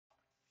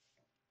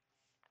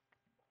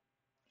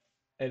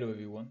Hello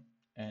everyone,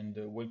 and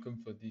welcome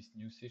for this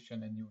new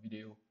session and new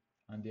video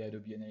on the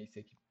Adobe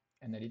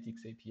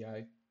Analytics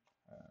API,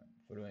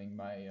 following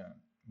my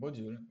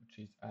module, which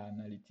is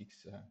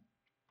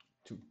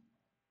aanalytics2.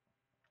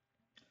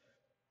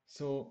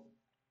 So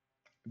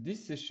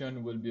this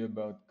session will be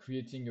about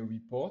creating a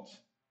report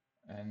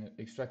and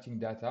extracting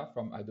data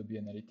from Adobe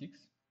Analytics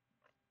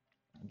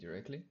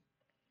directly,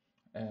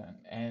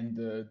 and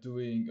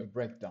doing a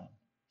breakdown.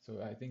 So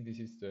I think this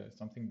is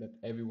something that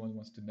everyone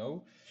wants to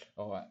know,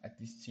 or at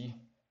least see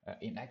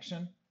in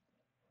action.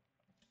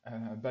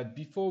 But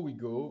before we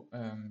go,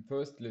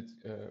 first let's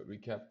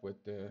recap what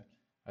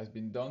has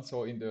been done.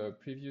 So in the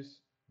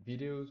previous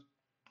videos,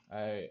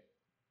 I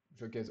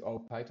showcased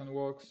how Python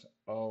works,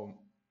 how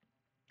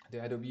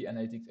the Adobe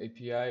Analytics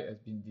API has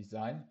been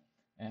designed,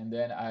 and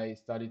then I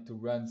started to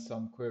run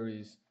some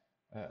queries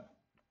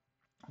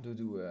to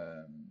do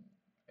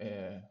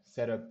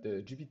set up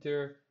the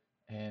Jupyter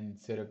and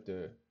set up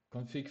the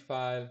config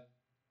file,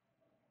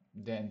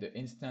 then the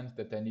instance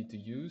that I need to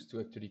use to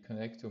actually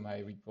connect to my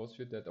report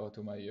suite or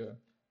to my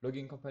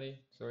login company,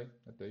 sorry,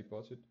 not the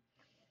report suite.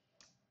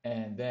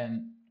 And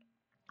then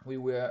we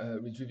were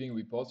retrieving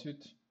report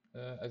suite,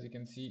 as you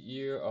can see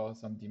here, or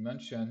some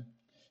dimension,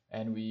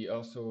 and we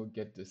also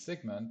get the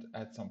segment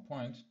at some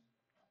point.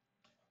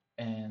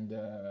 And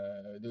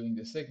during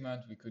the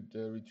segment, we could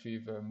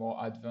retrieve more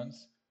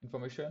advanced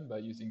information by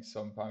using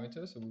some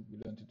parameters. So we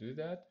learned to do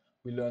that.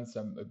 We learned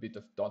a bit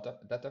of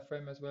data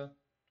frame as well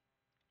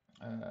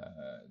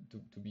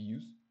to be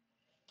used.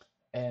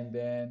 And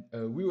then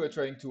we were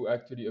trying to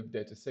actually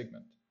update a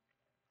segment.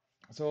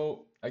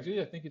 So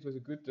actually, I think it was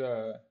a good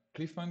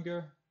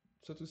cliffhanger,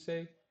 so to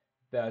say,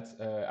 that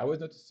I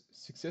was not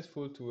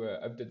successful to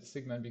update the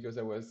segment because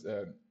I was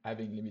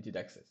having limited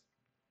access.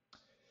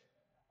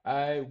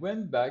 I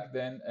went back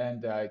then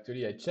and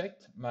actually I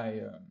checked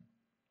my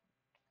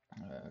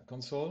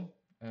console,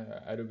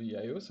 Adobe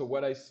I/O. So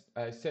what I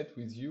set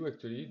with you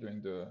actually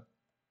during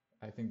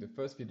I think the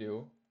first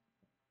video,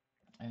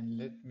 and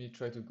let me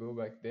try to go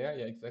back there.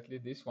 Yeah, exactly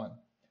this one.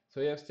 So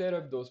I have set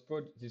up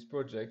this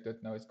project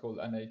that now is called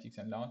Analytics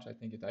and Launch. I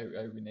think I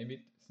renamed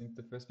it since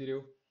the first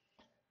video.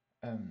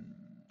 And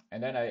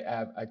then I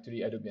have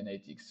actually Adobe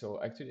Analytics.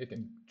 So actually I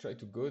can try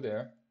to go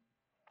there.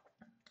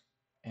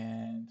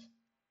 And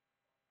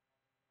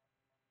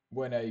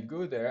when I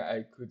go there,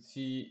 I could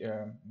see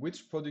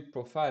which product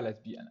profile has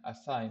been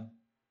assigned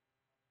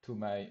to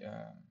my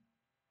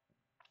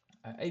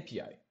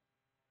API.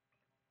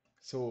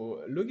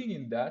 So logging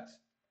in that,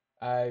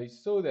 I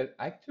saw that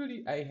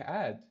actually I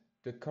had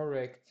the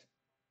correct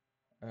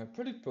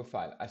product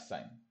profile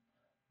assigned.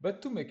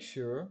 But to make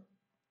sure,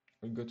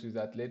 we'll go to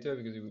that later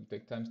because it will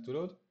take time to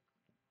load.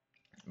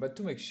 But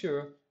to make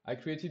sure, I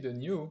created a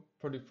new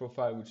product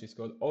profile, which is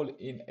called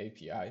All-in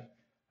API.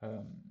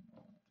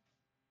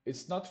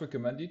 It's not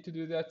recommended to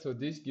do that. So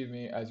this gives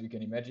me, as you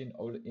can imagine,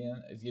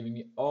 All-in is giving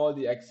me all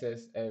the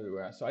access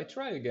everywhere. So I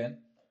try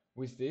again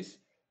with this,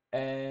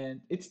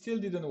 and it still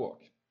didn't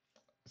work.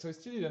 So it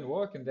still didn't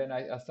work, and then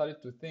I started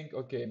to think,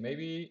 okay,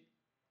 maybe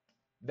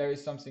there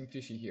is something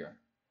fishy here.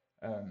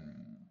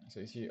 So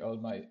you see all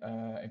my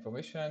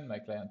information, my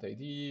client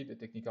ID, the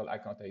technical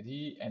account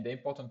ID, and the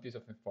important piece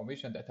of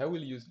information that I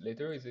will use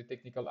later is the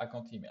technical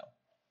account email.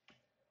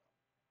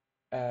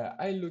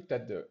 I looked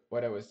at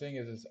what I was saying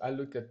is I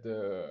looked at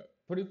the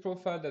product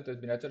profile that has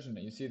been attached, and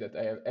you see that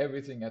I have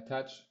everything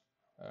attached.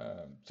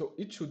 So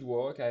it should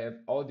work. I have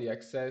all the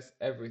access,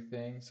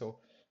 everything. So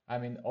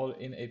I'm in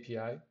All-in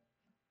API.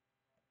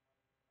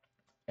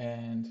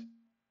 And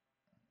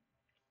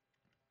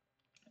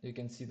you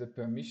can see the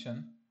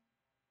permission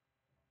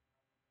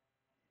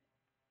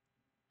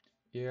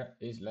here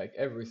is like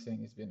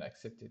everything is being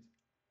accepted.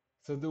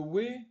 So the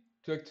way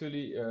to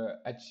actually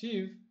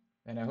achieve,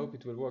 and I hope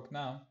it will work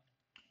now,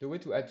 the way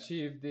to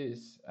achieve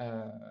this,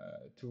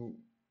 to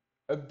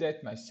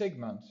update my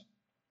segment,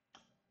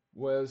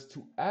 was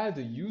to add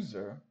a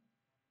user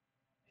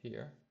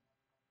here.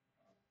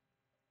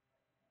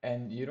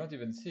 And you don't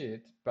even see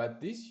it,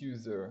 but this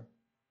user,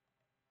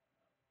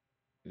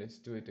 let's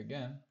do it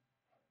again,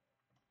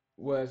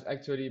 was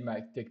actually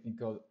my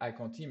technical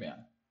account email.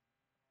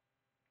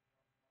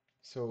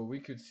 So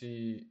we could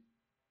see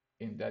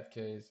in that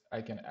case,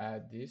 I can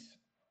add this,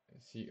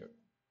 see,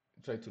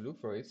 try to look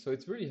for it. So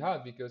it's really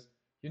hard because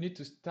you need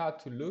to start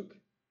to look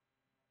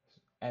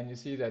and you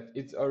see that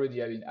it's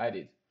already been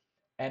added.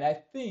 And I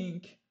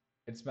think,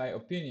 it's my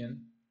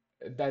opinion,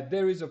 that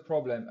there is a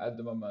problem at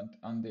the moment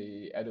on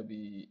the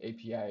Adobe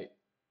API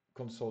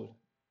console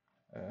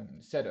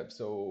setup.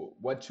 So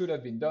what should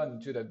have been done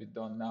should have been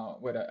done now.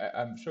 What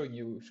I'm showing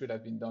you should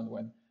have been done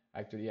when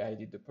actually I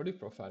did the product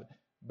profile.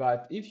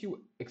 But if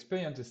you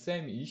experience the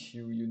same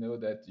issue, you know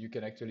that you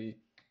can actually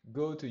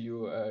go to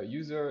your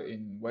user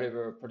in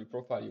whatever product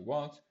profile you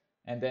want,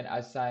 and then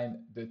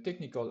assign the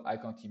technical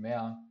account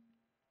email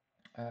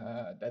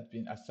that's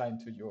been assigned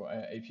to your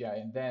API,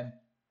 and then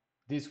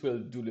this will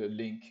do the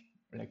link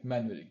like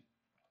manually.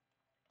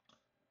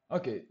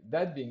 Okay,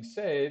 that being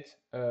said,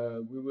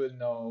 we will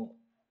now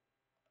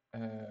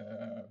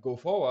go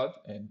forward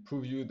and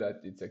prove you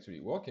that it's actually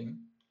working,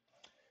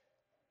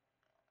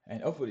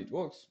 and hopefully it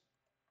works.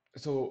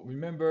 So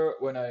remember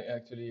when I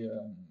actually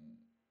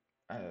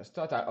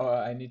start,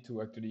 I need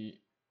to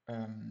actually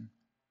um,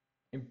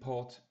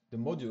 import the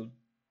module,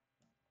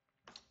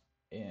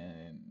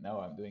 and now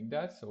I'm doing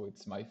that. So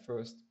it's my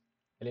first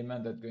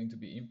element that's going to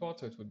be import,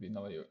 so it would be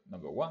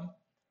number one.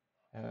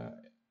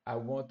 I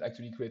won't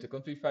actually create a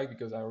config file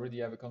because I already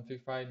have a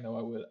config file. Now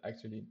I will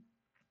actually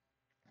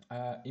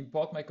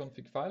import my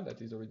config file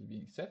that is already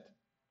being set.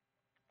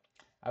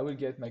 I will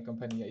get my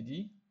company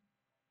ID,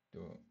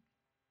 to,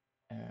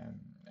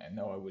 and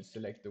now I will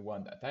select the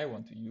one that I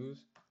want to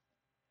use,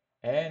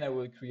 and I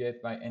will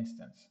create my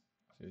instance.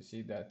 So you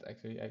see that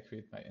actually I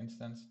create my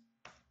instance,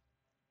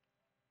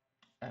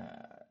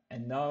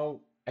 and now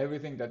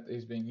everything that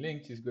is being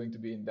linked is going to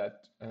be in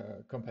that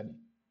company,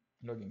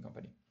 login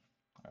company.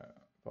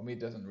 For me,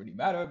 it doesn't really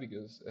matter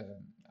because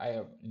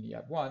I only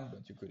have one,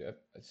 but you could have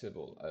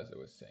several, as I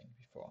was saying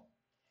before.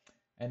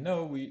 And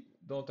now we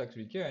don't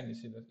actually care, and you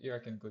see that here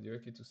I can go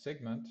directly to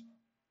segment,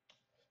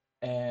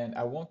 and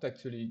I won't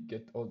actually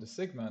get all the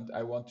segment.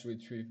 I want to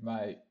retrieve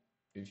my,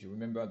 if you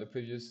remember the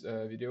previous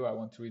video, I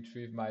want to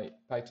retrieve my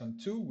Python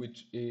 2,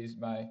 which is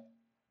my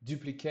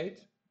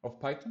duplicate of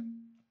Python,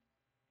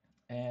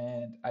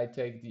 and I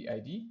take the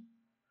ID,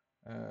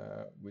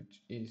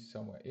 which is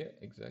somewhere here,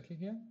 exactly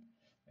here,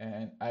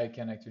 and I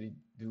can actually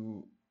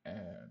do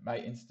my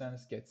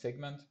instance get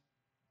segment,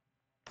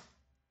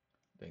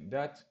 doing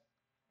that.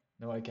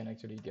 Now I can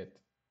actually get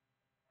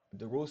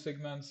the row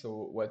segment,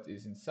 so what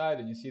is inside,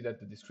 and you see that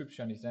the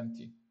description is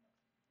empty.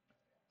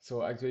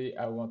 So actually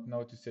I want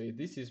now to say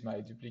this is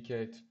my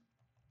duplicate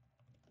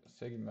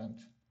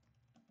segment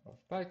of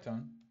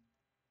Python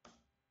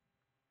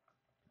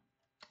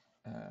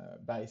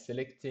by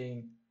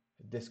selecting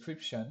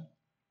description,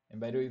 and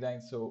by doing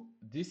that, so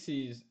this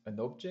is an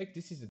object,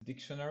 this is a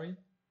dictionary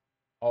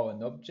or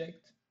an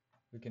object,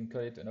 we can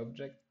call it an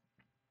object,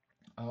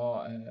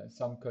 or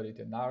some call it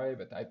an array,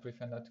 but I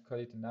prefer not to call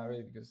it an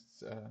array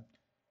because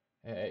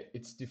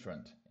it's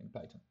different in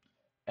Python.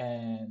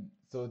 And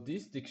so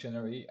this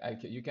dictionary,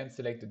 you can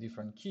select the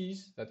different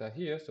keys that are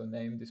here, so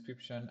name,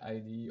 description,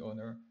 ID,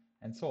 owner,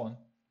 and so on,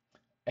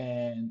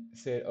 and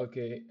say,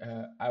 okay,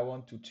 I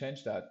want to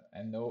change that.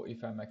 And now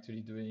if I'm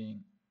actually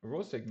doing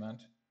row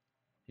segment,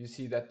 you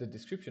see that the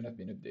description has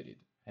been updated.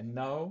 And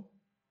now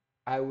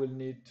I will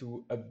need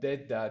to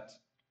update that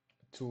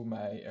to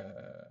my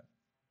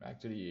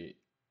actually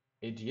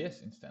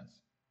AGS instance.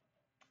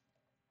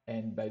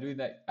 And by doing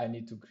that, I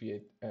need to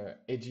create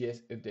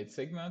AGS update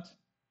segment.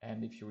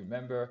 And if you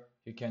remember,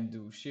 you can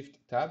do Shift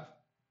Tab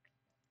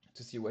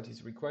to see what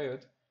is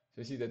required.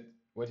 So you see that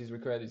what is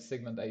required is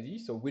segment ID,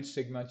 so which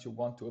segment you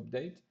want to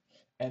update,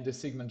 and the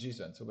segment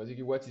JSON. So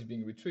basically what is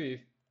being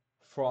retrieved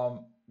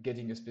from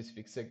getting a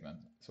specific segment.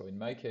 So in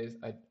my case,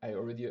 I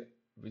already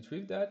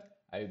retrieved that,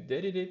 I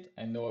updated it,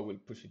 and now I will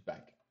push it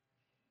back.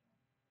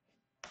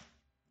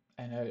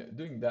 And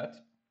doing that,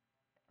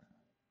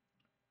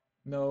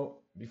 now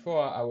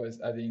before I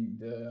was adding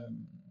the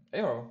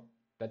error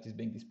that is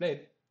being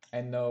displayed,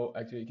 and now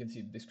actually you can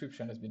see the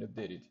description has been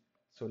updated.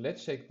 So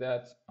let's check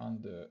that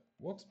on the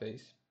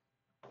workspace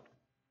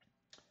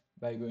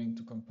by going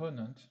to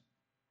component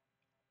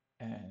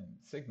and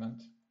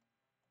segment.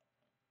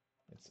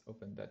 Let's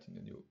open that in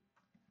a new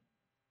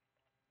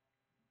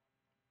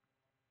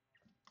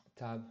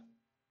tab.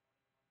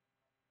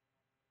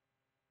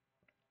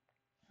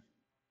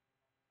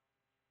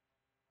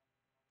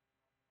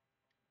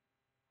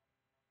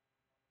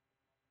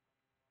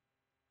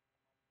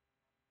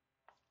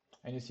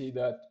 And you see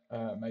that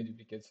my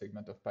duplicate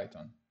segment of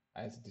Python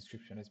as a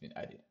description has been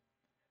added.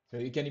 So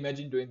you can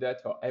imagine doing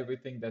that for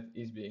everything that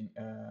is being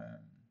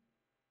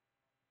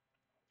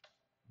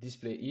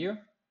displayed here.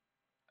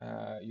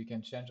 You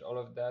can change all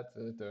of that,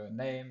 the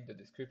name, the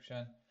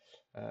description,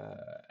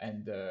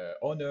 and the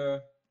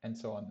owner, and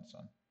so on and so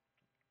on.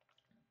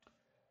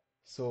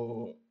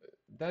 So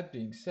that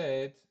being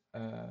said,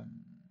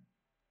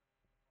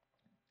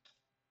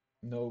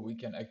 now we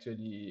can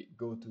actually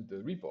go to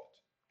the report.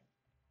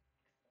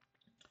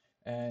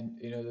 And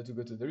in order to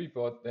go to the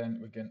report, then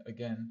we can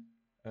again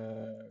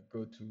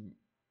go to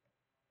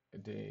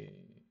the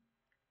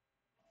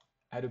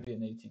Adobe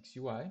Analytics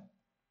UI.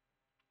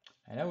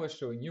 And I was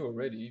showing you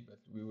already, but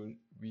we will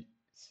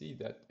see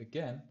that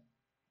again,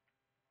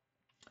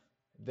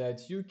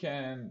 that you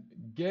can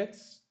get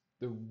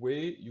the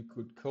way you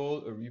could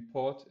call a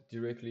report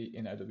directly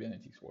in Adobe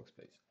Analytics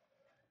Workspace.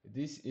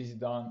 This is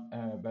done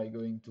by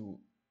going to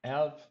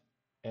Help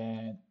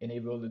and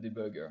enable the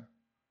debugger.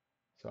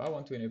 So I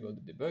want to enable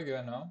the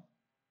debugger now,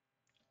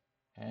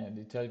 and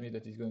it tells me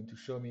that it's going to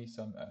show me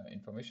some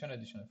information,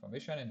 additional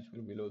information, and it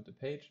will reload the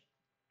page.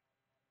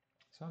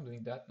 So I'm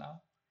doing that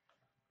now.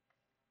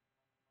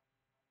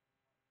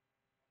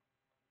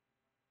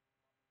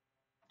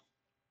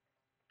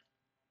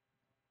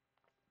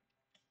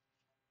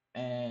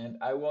 And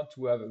I want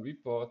to have a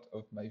report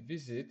of my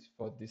visit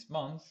for this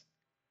month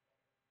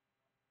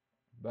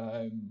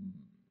by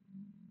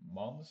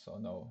months, or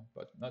no,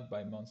 but not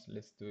by months.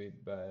 Let's do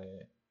it by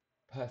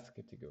path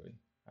category.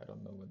 I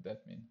don't know what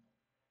that means.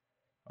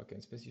 Okay,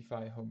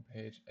 specify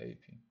homepage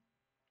AP.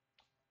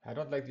 I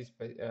don't like this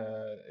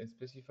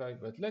specify,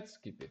 but let's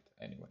keep it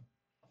anyway.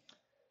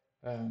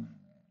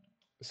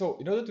 So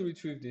in order to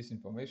retrieve this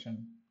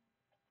information,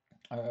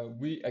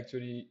 we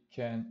actually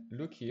can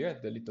look here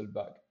at the little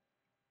bug,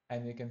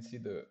 and you can see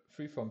the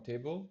freeform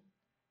table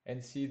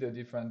and see the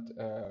different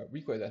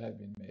requests that have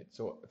been made.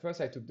 So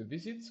first I took the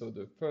visit. So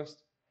the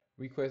first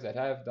request that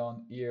I have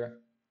done here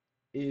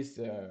is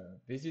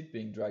visit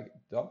being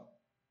dragged up.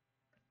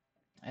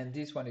 And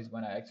this one is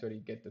when I actually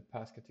get the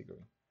path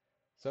category.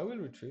 So I will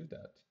retrieve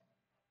that.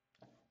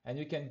 And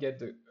you can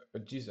get a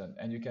JSON,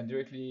 and you can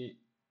directly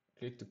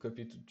click to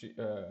copy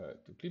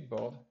to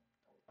clipboard.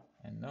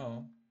 And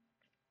now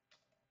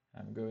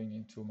I'm going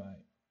into my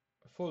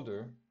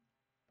folder,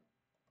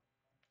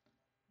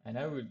 and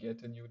I will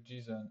get a new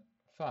JSON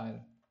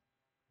file,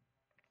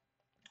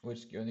 which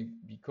is going to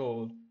be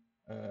called,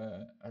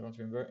 I don't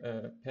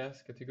remember,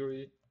 path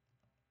category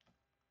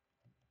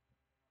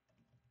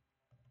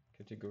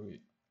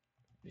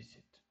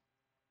visit.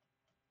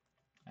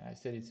 And I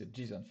said it's a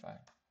JSON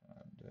file.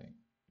 I'm doing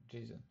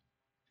JSON.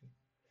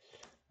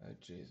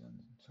 JSON,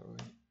 sorry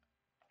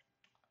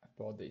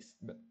about this,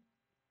 but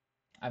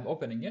I'm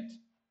opening it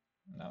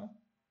now.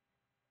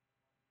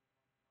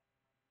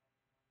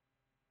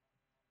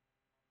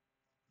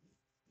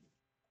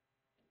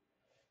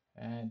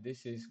 And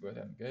this is what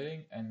I'm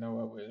getting. And now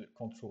I will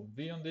Control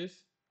V on this.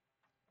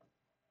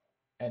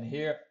 And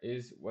here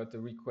is what the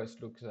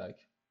request looks like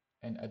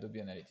in Adobe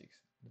Analytics.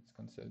 Let's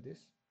cancel this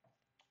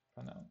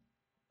for now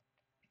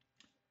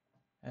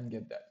and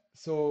get that.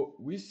 So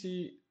we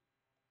see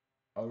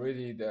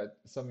already that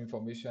some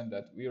information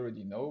that we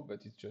already know,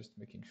 but it's just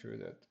making sure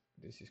that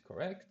this is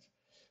correct.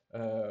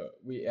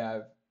 We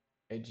have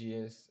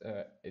AGS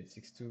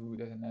 862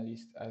 data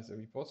analyst as a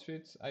report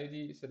suite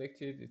ID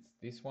selected. It's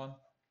this one.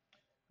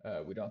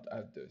 We don't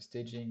have the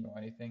staging or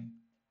anything.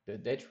 The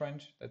date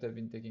range that I've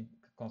been taking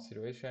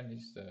consideration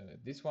is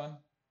this one.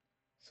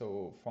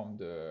 So from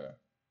the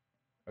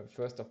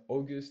 1st of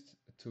August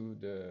to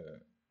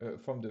the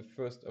from the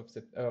 1st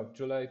of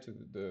July to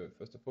the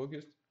 1st of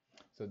August,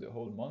 so the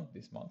whole month,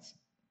 this month.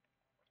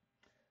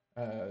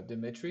 The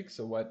metric,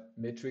 so what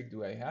metric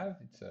do I have?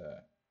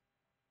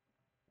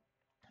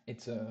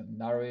 It's an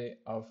array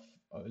of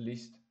a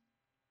list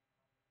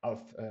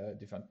of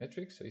different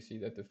metrics. So you see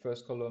that the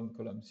first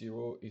column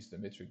 0, is the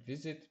metric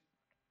visit,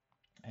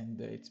 and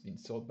it's been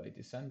sorted by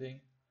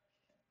descending.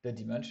 The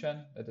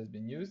dimension that has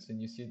been used,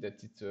 and you see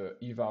that it's a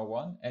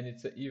evar1, and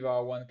it's a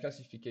evar1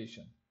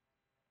 classification.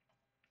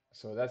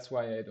 So that's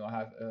why I don't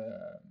have,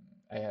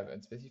 I have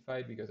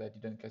unspecified, because I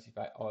didn't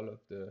classify all of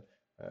the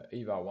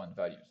evar1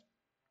 values.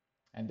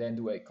 And then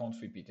do I count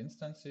repeat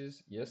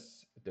instances?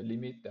 Yes, the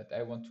limit that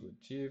I want to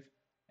achieve,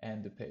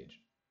 and the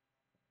page.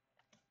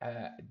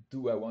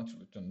 Do I want to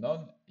return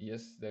none?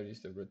 Yes, there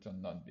is the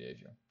return none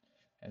behavior.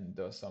 And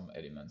there are some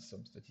elements,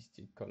 some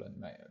statistic,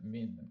 colon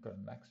min and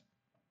colon max.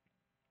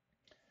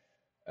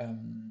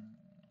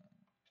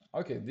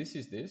 Okay, this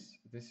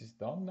is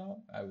done now.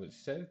 I will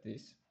save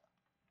this.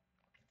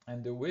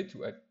 And the way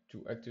to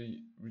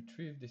actually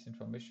retrieve this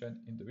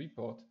information in the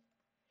report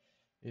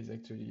is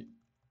actually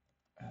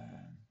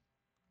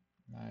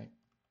my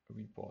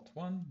report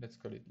one, let's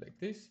call it like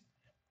this,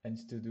 and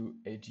to do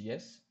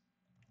AGS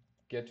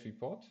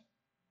getReport,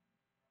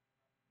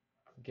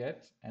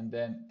 get, and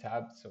then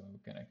tab, so we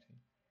can actually,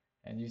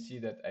 and you see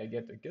that I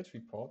get a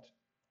getReport,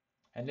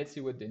 and let's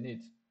see what they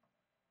need.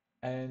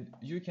 And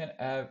you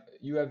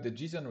have the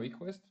JSON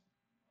request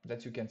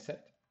that you can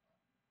set.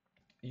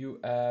 You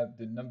have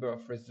the number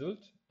of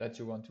results that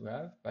you want to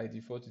have. By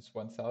default, it's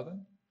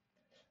 1000.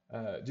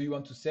 Do you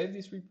want to save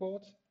this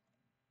report?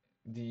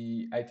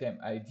 The item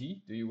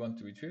ID, do you want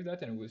to retrieve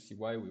that? And we'll see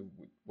why we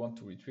would want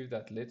to retrieve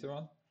that later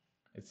on.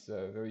 It's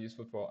very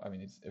useful for, I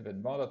mean, it's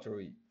even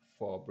mandatory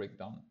for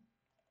breakdown.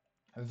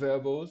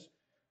 Variables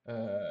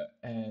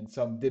and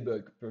some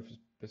debug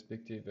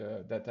perspective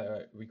that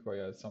I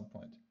require at some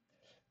point.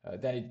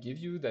 Then it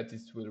gives you that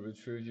it will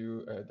retrieve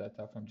you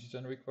data from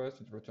JSON request,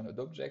 it return an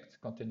object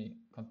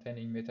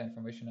containing meta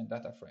information and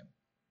data frame.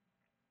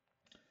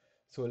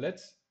 So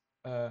let's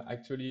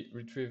actually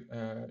retrieve,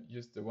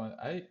 use the one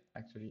I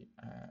actually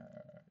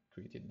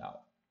created now.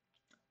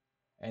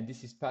 And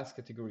this is path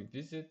category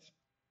visit.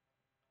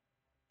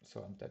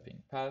 So I'm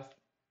tapping path,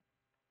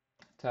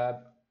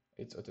 tab,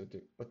 it's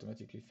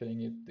automatically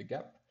filling it, the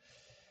gap.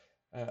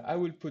 I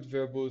will put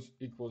variables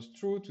equals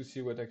true to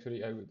see what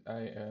actually I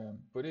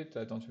put it.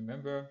 I don't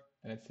remember.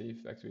 And let's see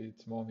if actually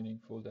it's more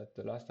meaningful than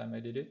the last time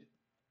I did it.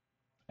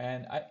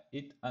 And I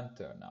hit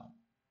enter now.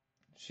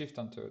 Shift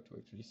enter to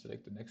actually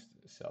select the next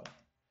cell.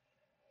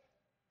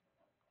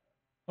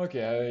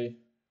 Okay,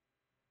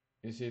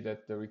 you see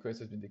that the request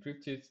has been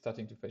decrypted,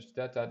 starting to fetch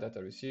data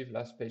received,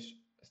 last page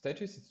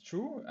status, it's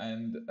true,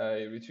 and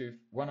I retrieve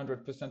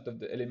 100% of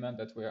the element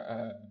that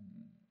were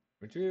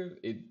retrieved.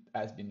 It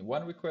has been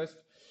one request,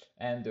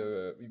 and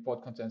the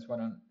report contains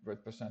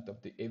 100%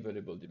 of the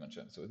available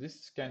dimension. So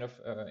this kind of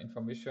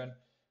information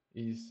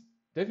is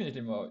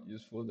definitely more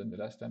useful than the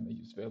last time I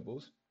used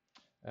variables.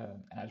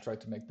 And I'll try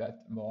to make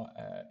that more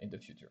in the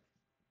future.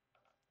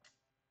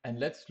 And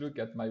let's look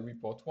at my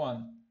report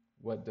one.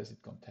 What does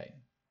it contain?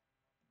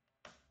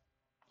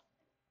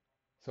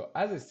 So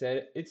as I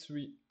said,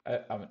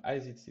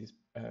 as it is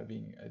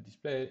being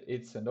displayed,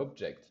 it's an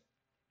object.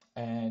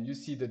 And you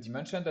see the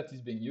dimension that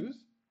is being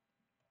used.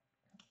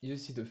 You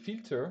see the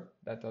filter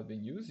that are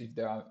being used. If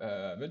there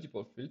are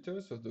multiple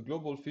filters, so the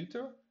global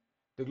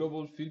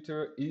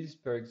filter is,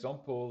 for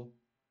example,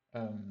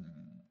 um,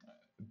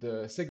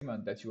 the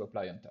segment that you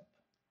apply on top.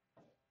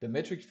 The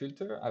metric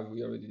filter, as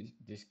we already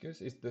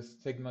discussed, is the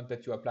segment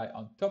that you apply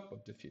on top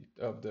of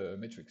the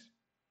metrics.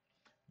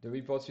 The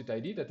report suite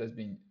ID that has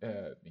been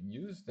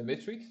used, the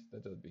metrics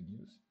that have been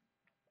used,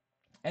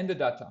 and the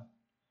data.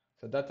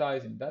 So data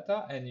is in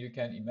data, and you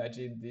can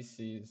imagine this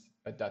is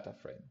a data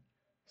frame.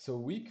 So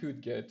we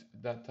could get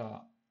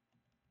data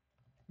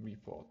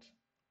report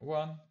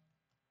one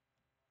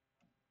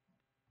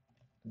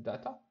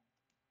data.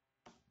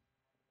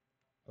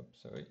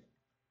 Oops, sorry.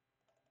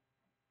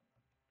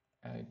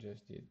 I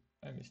just did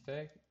a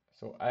mistake.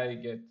 So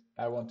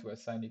I want to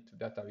assign it to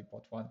data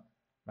report one,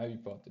 my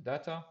report the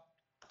data.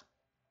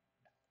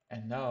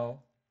 And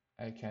now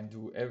I can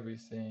do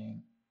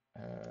everything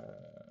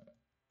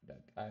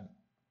that I'm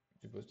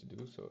supposed to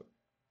do. So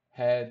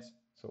head,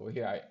 so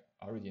here I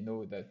already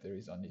know that there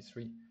is only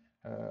 3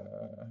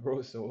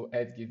 rows. So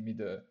head give me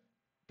the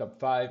top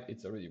 5.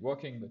 It's already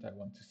working, but I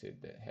want to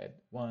set the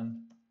head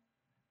 1.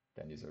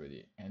 Then it's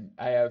already, and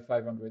I have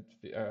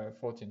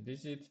 514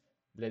 visits.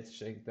 Let's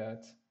check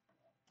that.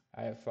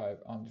 I have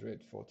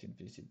 514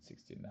 visits,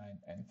 69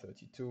 and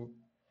 32.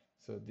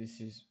 So this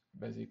is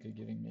basically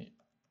giving me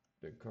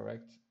the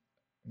correct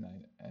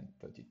 9 and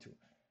 32,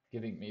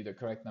 giving me the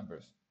correct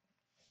numbers.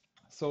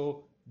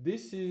 So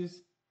this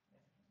is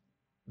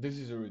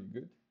really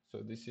good.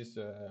 So this is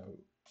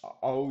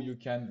how you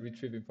can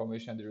retrieve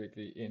information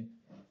directly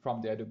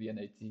from the Adobe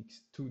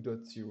Analytics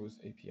 2.0's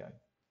API.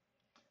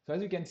 So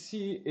as you can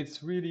see,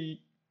 it's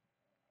really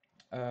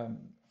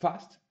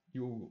fast.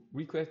 You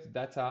request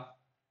data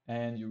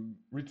and you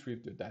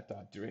retrieve the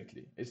data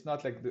directly. It's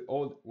not like the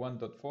old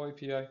 1.4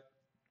 API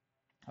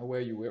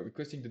where you were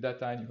requesting the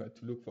data and you had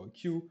to look for a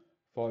queue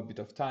for a bit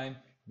of time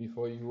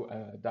before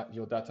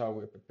your data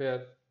were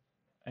prepared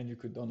and you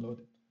could download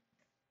it.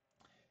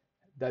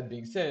 That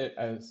being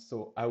said,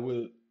 so I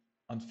will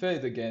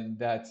unveil again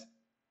that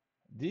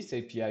this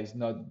API is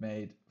not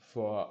made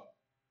for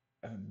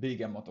a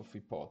big amount of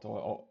report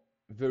or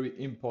very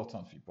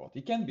important report.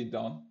 It can be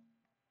done.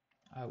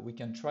 We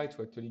can try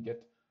to actually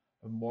get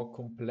a more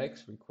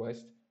complex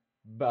request,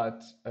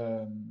 but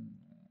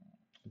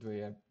do I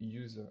have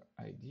user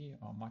ID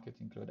or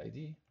marketing cloud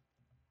ID?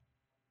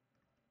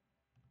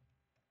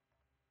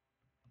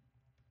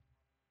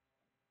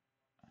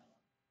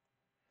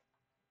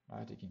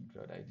 Marketing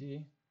cloud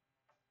ID,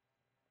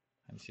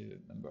 and see the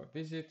number of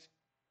visits.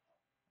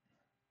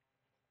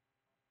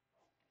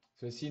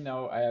 So you see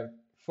now I have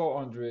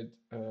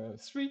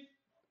 403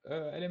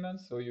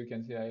 elements. So you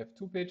can see I have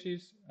 2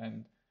 pages,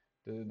 and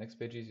the next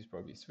pages is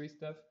probably 3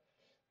 stuff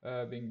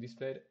being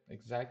displayed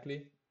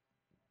exactly.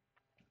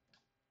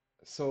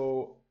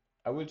 So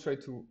I will try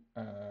to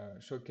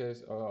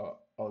showcase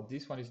how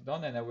this one is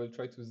done, and I will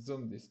try to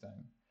zoom this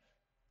time.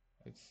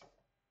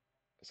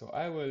 So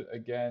I will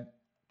again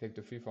take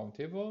the freeform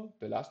table,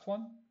 the last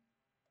one.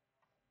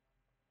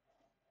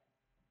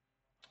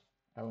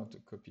 I want to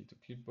copy to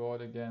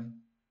clipboard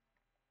again.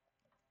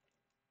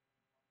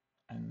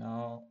 And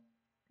now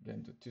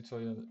again to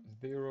tutorial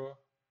 0,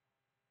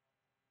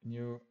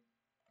 new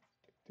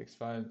text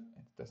file,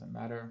 it doesn't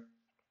matter.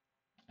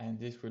 And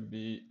this will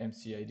be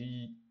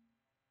mcid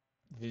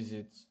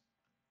visits.json.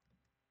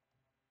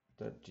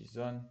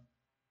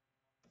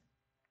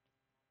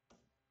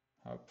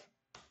 Hop.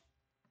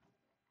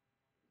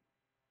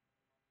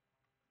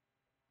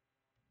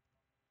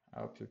 I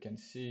hope you can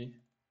see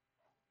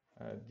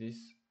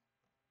this.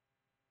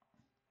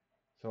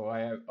 So I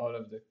have all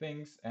of the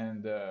things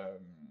and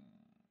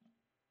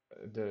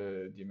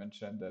the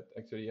dimension that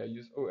actually I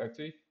use. Oh,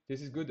 actually,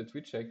 this is good that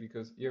we check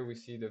because here we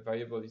see the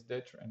variable is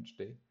date range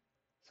day.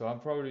 So I'm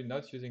probably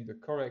not using the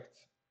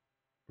correct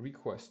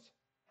request.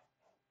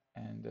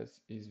 And that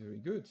is very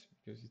good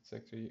because it's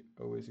actually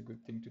always a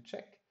good thing to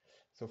check.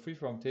 So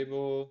freeform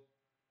table,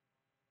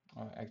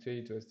 actually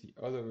it was the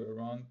other way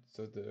around.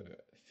 So the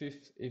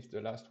 5th is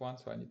the last one,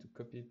 so I need to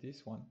copy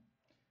this one.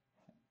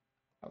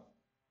 Oh.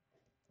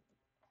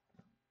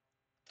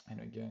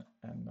 And again,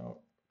 I'm now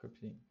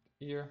copying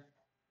here.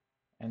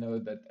 And now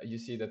that you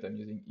see that I'm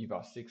using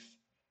evar6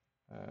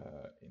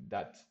 in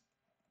that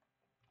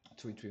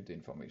to retrieve the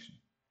information.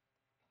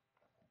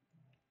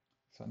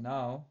 So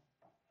now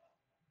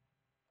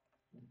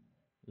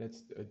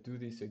let's do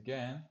this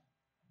again.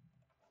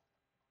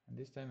 And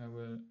this time I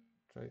will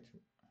try to,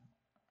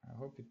 I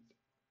hope it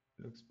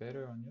looks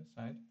better on your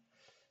side.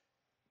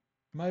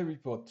 My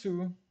report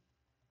 2,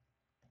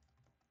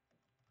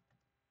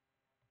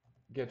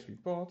 get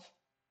report.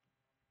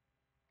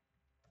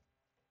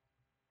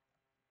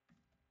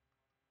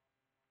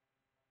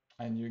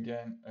 And you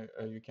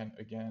can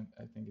again,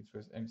 I think it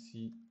was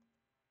MC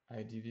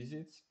ID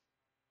visits,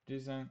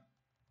 JSON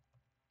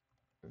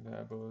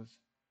variables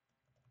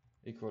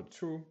equal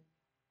true.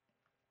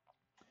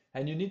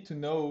 And you need to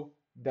know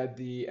that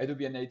the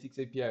Adobe Analytics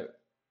API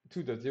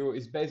 2.0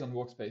 is based on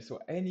Workspace. So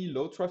any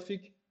low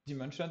traffic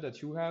dimension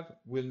that you have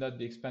will not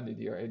be expanded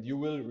here, and you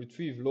will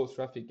retrieve low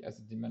traffic as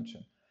a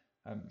dimension.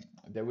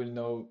 There will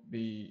not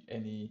be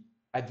any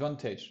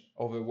advantage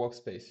over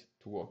Workspace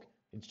to work.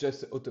 It's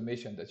just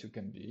automation that you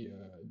can be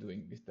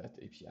doing with that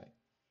API.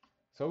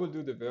 So I will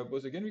do the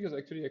variables again because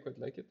actually I quite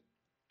like it.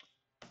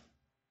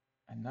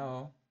 And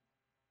now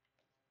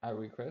I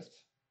request,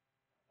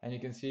 and you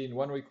can see in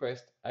one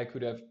request I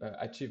could have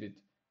achieved it.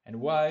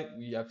 And why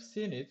we have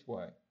seen it?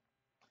 Why?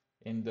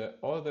 In the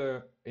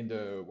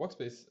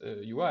Workspace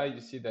UI,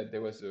 you see that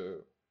there was a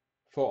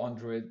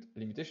 400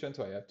 limitation,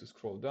 so I have to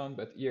scroll down.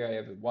 But here I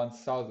have a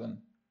 1000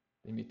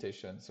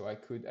 limitation, so I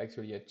could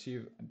actually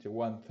achieve until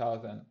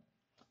 1000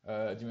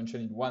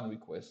 dimension in one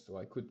request. So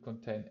I could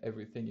contain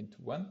everything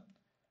into one.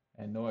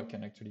 And now I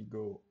can actually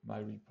go my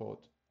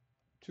report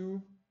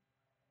 2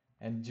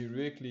 and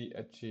directly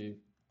achieve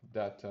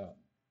data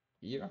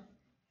here.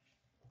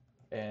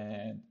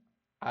 And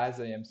as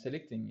I am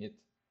selecting it,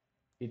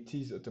 it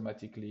is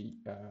automatically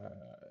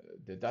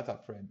the data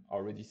frame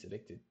already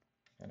selected.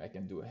 And I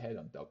can do a head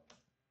on top.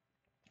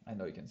 And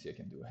now you can see I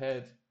can do a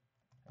head,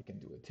 I can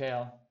do a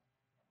tail,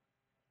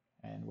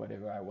 and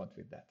whatever I want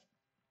with that.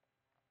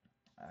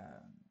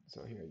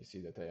 So here you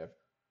see that I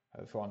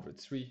have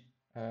 403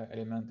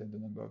 element and the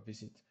number of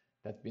visits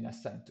that's been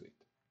assigned to it.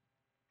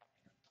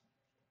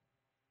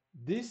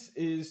 This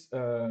is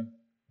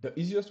the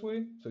easiest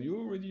way. So you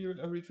already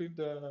retrieve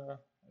the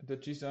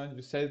JSON,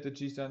 you save the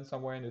JSON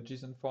somewhere in a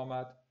JSON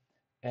format,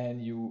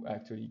 and you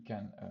actually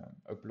can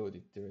upload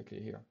it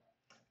directly here.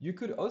 You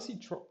could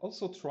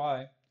also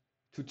try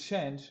to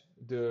change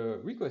the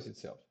request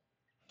itself.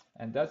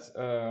 And that's,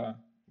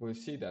 we'll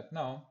see that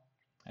now.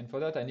 And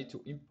for that, I need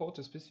to import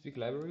a specific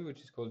library,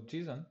 which is called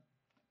JSON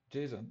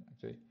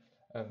actually,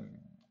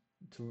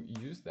 to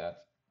use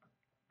that.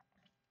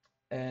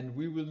 And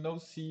we will now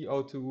see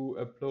how to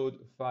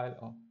upload a file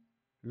or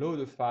load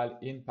a file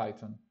in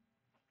Python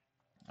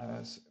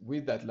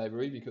with that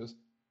library, because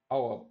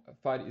our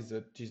file is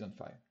a JSON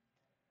file.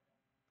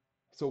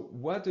 So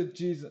what a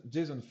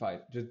JSON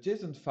file? The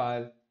JSON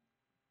file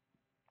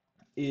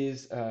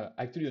is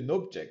actually an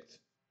object.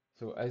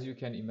 So as you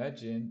can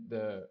imagine,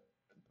 the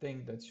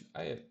thing that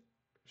I am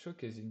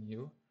showcasing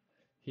you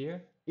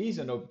here is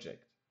an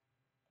object.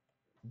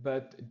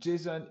 But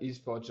JSON is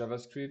for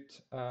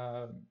JavaScript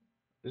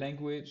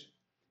language.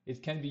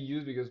 It can be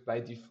used because by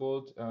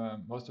default,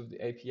 most of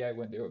the API,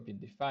 when they have been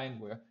defined,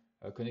 were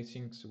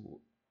connecting to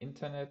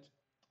internet,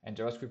 and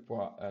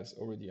JavaScript has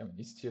already,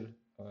 is still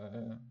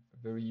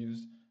very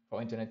used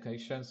for internet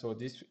connection. So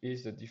this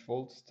is the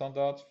default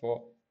standard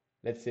for,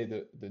 let's say,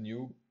 the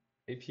new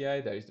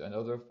API. There is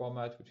another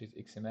format, which is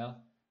XML,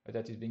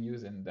 that is being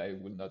used, and I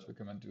will not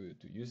recommend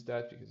to use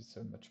that because it's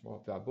much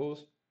more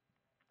verbose.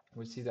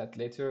 We'll see that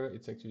later.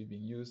 It's actually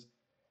being used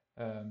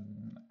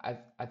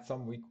at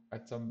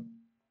some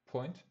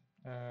point,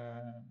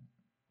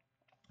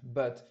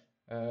 but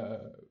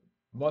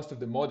most of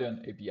the modern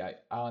API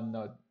are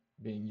not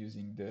being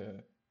using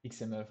the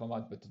XML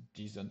format, but the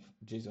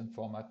JSON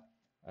format,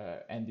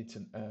 and it's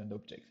an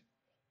object.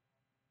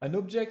 An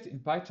object in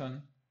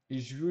Python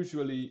is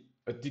usually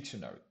a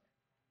dictionary,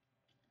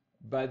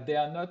 but they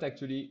are not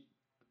actually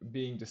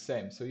being the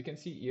same. So you can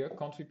see here,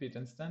 can't repeat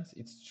instance,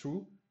 it's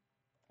true,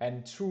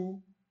 and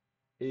true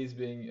is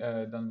being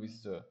done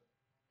with the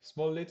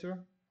small letter,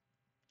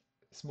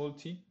 small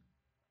t,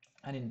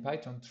 and in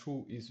Python,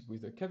 true is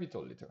with a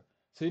capital letter.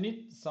 So you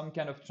need some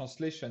kind of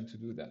translation to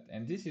do that.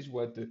 And this is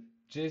what the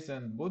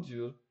JSON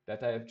module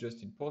that I have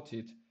just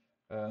imported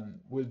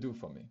will do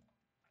for me.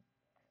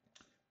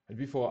 But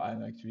before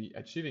I'm actually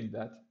achieving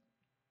that,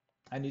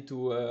 I need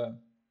to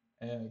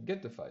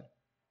get the file.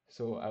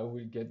 So I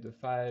will get the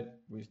file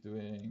with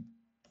doing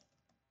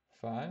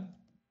file,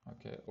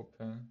 okay,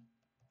 open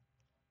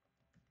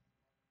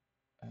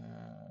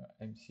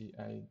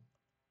MCID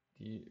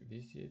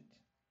visit,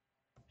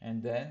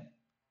 and then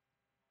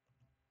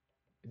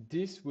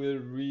this will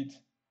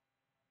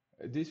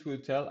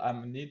tell I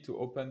need to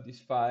open this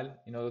file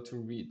in order to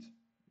read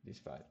this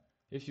file.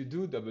 If you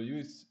do, W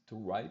is to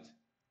write,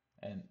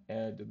 and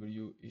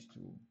W is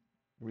to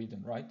read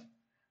and write.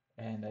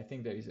 And I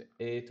think there is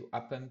A to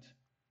append,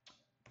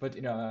 but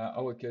in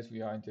our case,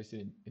 we are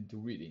interested into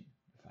reading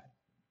the file.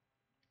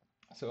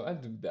 So I'll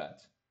do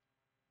that.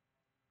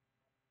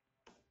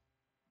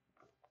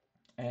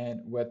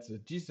 And what the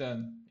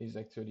JSON is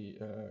actually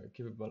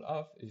capable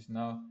of is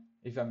now,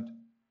 if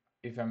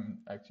I'm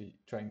actually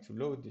trying to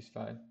load this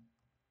file,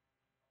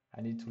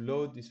 I need to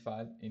load this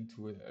file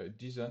into a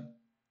JSON,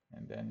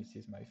 and then this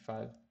is my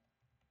file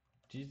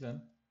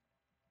JSON.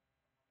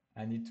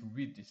 I need to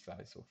read this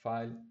file, so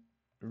file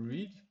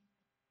read.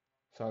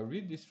 So I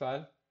read this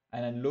file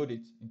and then load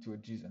it into a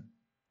JSON.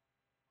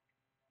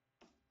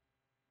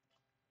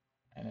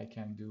 And I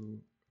can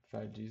do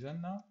file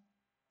JSON now.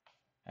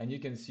 and you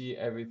can see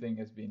everything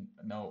has been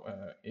now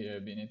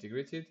been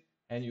integrated,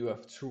 and you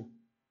have true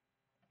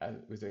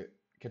with a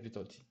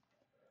capital T.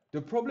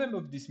 The problem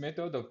of this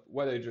method of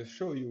what I just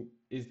showed you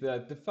is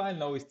that the file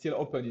now is still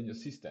open in your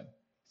system.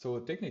 So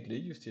technically,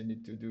 you still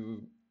need to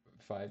do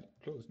file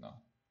close now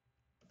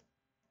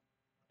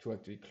to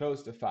actually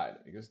close the file,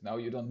 because now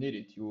you don't need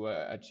it. You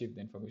achieved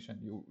the information,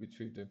 you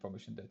retrieved the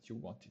information that you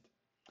wanted.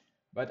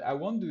 But I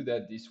won't do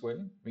that this way,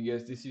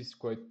 because this is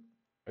quite,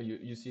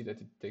 you see that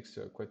it takes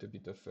quite a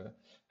bit of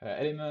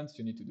elements.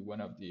 You need to do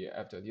one of the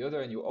after the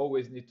other, and you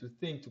always need to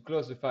think to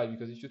close the file,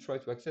 because if you try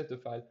to access the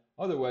file,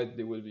 otherwise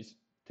they will be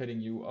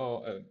telling you,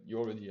 oh, you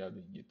already have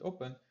it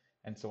open,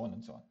 and so on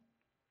and so on.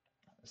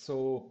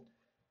 So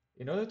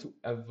in order to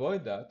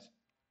avoid that,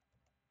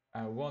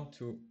 I want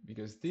to,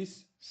 because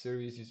this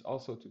series is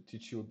also to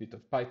teach you a bit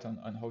of Python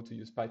on how to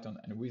use Python,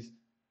 and with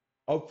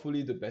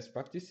hopefully the best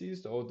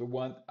practices, or the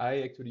one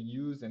I actually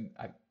use and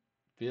I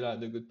feel are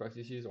the good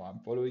practices, or I'm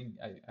following,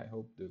 I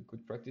hope, the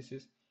good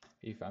practices.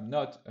 If I'm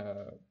not,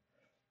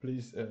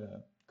 please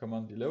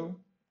comment below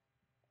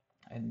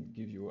and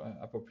give you an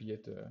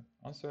appropriate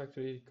answer,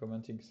 actually,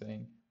 commenting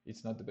saying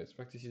it's not the best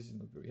practices is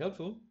not very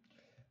helpful.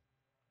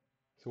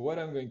 So what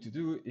I'm going to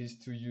do is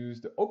to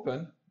use the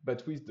open,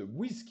 but with the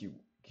with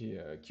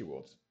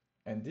keywords.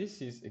 And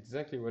this is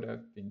exactly what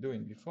I've been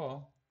doing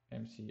before.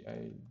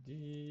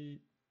 MCID,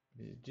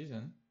 this is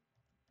JSON.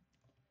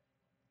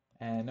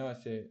 And now I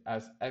say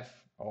as F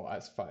or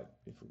as file,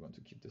 if we want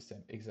to keep the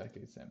same,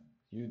 exactly the same.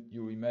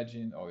 You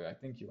imagine, or I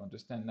think you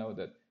understand now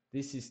that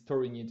this is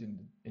storing it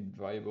in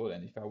variable,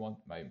 and if I want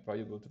my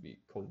variable to be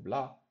called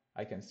blah,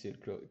 I can still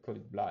call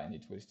it blah, and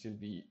it will still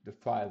be the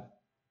file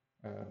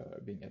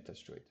being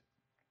attached to it.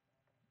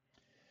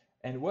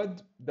 And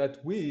what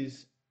that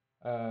with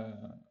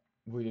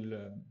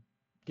will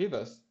give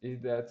us is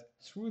that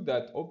through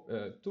that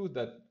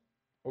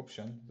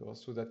option, or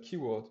through that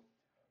keyword,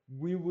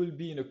 we will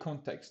be in a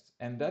context,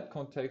 and that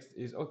context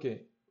is,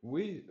 okay,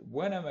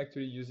 when I'm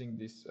actually using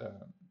this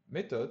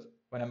method,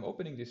 when I'm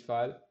opening this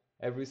file,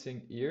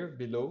 everything here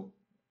below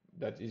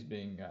that is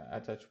being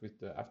attached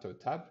with after a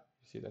tab,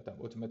 you see that I'm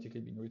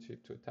automatically being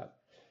retrieved to a tab,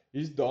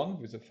 is done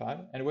with the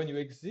file. And when you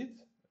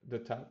exit the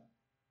tab,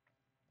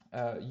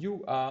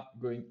 you are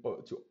going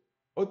to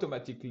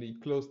automatically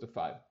close the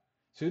file.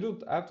 So you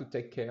don't have to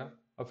take care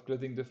of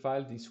closing the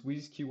file. This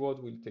with keyword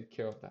will take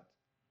care of that.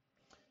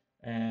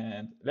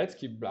 And let's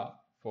keep blah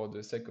for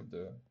the sake of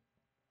the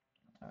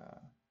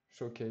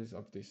showcase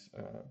of this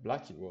blah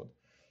keyword.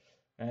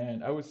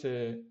 And I would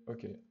say,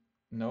 okay,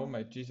 now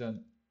my JSON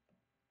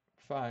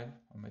file,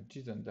 or my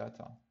JSON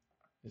data,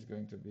 is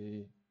going to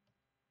be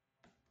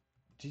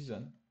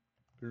JSON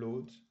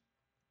loads.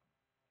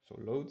 So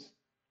loads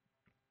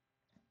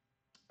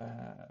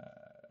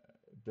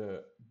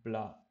the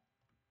blah.read.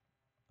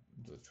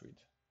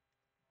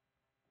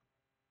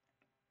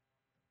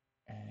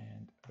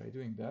 And by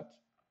doing that,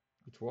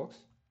 it works.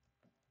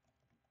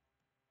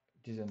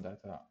 JSON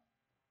data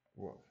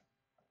works.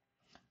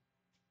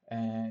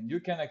 And you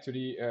can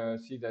actually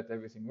see that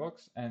everything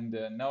works. And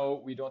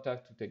now we don't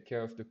have to take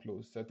care of the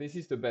close. So this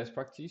is the best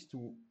practice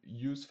to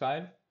use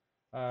file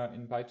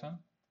in Python.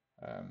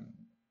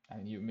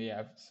 And you may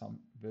have some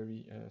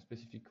very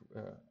specific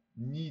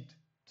need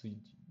to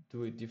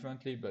do it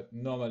differently, but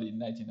normally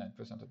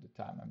 99% of the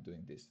time I'm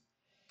doing this.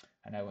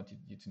 And I wanted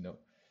you to know.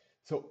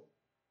 So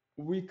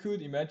we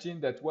could imagine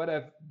that what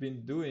I've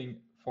been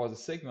doing for the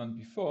segment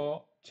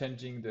before,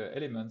 changing the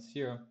elements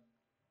here,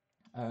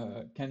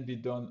 can be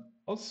done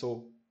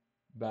also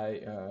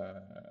by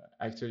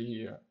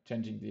actually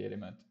changing the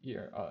element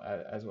here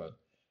as well.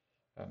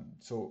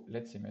 So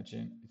let's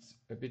imagine, it's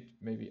a bit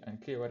maybe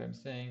unclear what I'm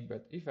saying,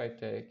 but if I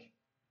take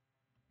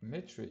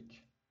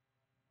metric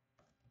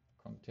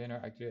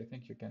container, actually I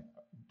think you can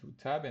do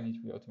tab and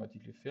it will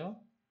automatically fill.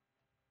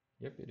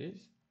 Yep, it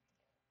is.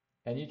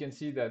 And you can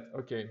see that,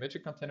 okay,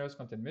 metric containers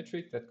contain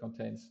metric that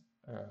contains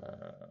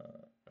a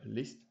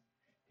list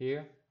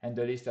here, and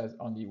the list has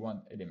only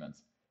one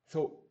element.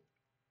 So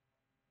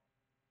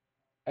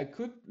I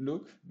could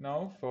look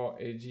now for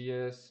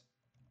AGS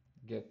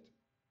get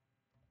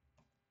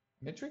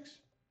metrics,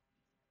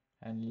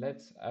 and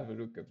let's have a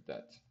look at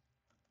that.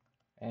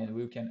 And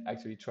we can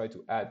actually try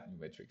to add new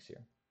metrics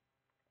here.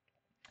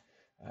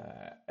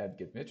 Add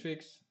get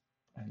metrics,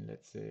 and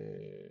let's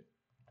say,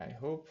 I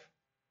hope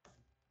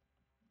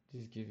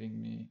this is giving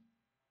me,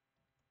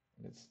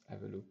 let's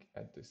have a look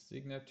at the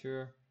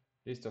signature,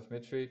 list of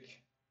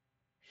metric,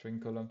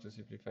 shrink column to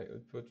simplify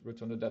output,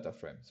 return the data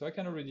frame. So I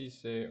can already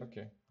say,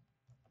 okay,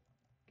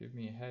 give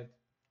me a head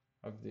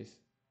of this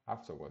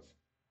afterwards.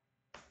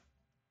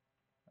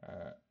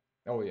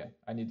 Oh yeah,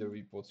 I need the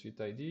report suite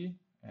ID,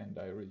 and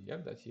I already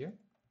have that here.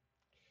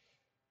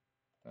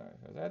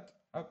 For that,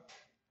 up,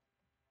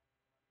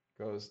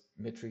 because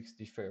metrics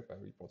differ by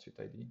report suite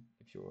ID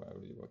if you are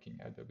already working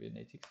at Adobe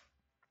Analytics.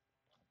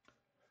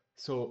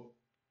 So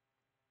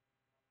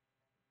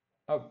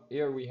up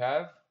here we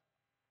have,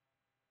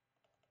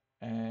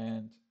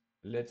 and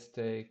let's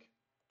take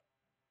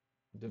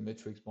the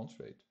metrics bounce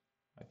rate.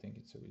 I think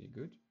it's really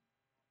good.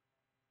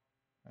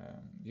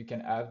 you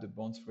can have the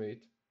bounce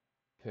rate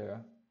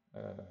per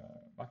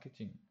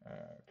marketing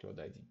cloud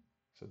ID,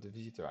 so the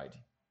visitor ID.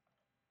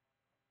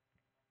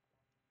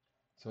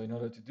 So in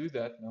order to do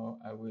that, now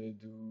I will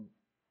do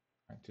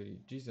actually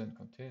JSON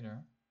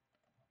container,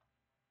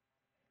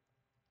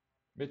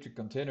 metric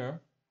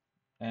container,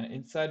 and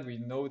inside we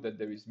know that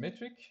there is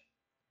metrics,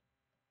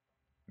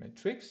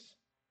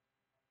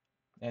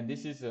 and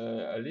this is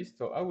a list.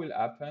 So I will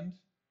append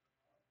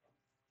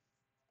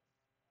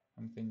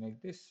something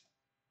like this.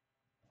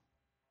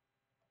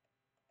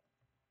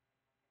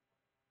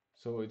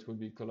 So it will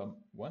be column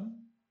 1.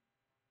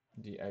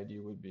 The ID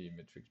will be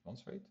metric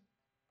bounce rate.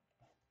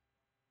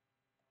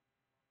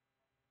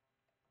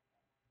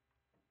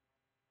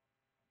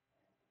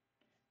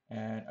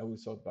 And I will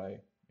sort by,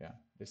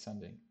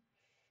 descending.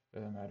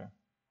 Doesn't matter.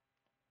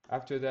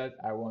 After that,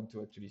 I want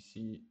to actually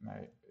see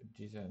my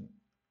JSON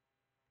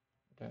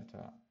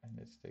data, and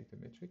let's take the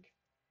metric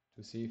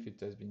to see if it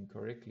has been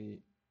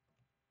correctly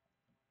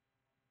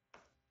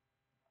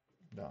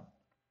done.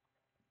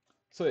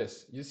 So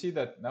yes, you see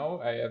that now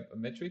I have a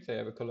matrix, I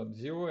have a column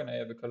 0 and I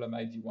have a column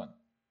ID 1.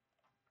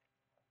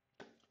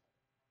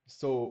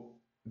 So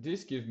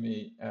this gives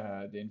me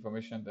the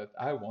information that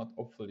I want,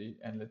 hopefully,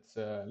 and let's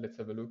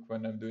have a look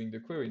when I'm doing the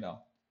query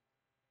now.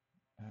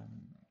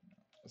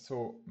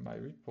 So my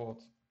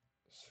report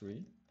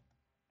 3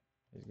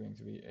 is going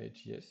to be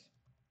AGS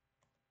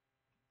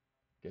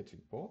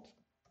getReport,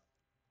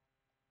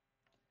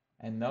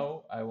 and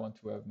now I want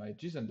to have my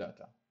JSON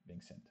data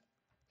being sent.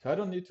 So I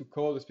don't need to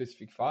call a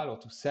specific file or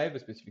to save a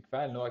specific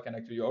file. Now I can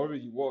actually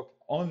already work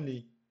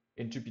only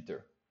in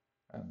Jupyter.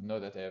 Now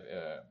that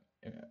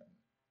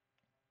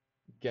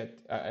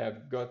I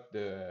have got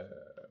the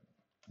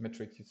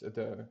metrics,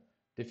 the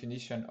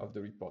definition of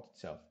the report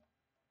itself.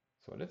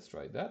 So let's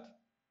try that.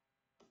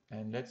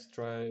 And let's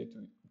try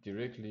to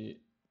directly,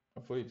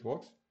 hopefully it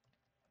works,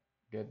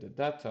 get the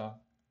data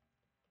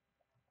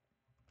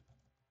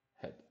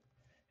head.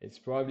 It's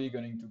probably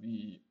going to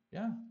be,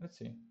 let's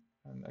see.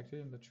 I'm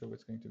not sure what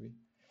it's going to be.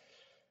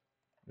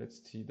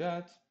 Let's see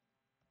that.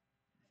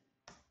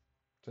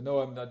 So now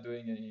I'm not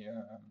doing any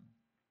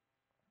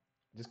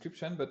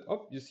description, but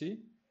you see,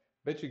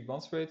 metric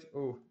bounce rate,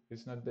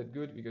 it's not that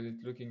good because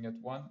it's looking at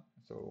 1,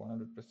 so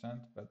 100%,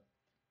 but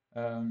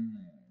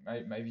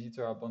my visitors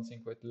are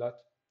bouncing quite a lot.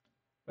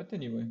 But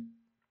anyway,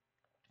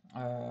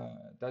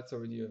 that's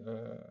already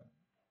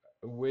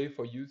a way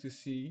for you to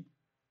see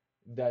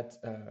that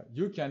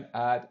you can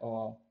add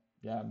or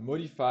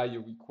modify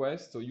your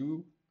request. So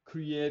you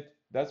create,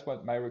 that's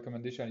what my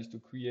recommendation is, to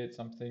create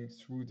something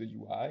through the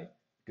UI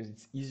because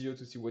it's easier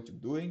to see what you're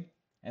doing,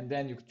 and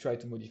then you try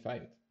to modify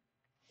it.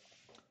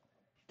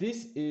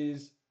 This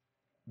is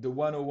the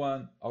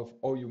 101 of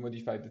how you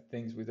modify the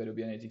things with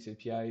Adobe Analytics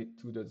API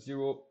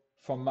 2.0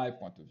 from my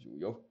point of view.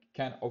 You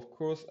can, of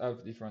course,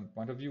 have different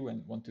point of view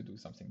and want to do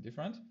something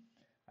different.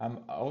 I'm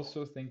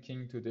also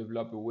thinking to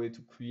develop a way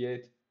to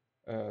create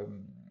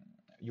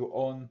your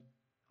own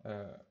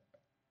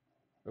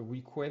a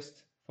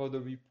request for the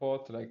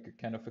report, like a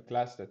kind of a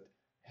class that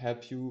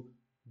helps you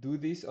do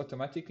this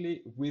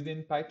automatically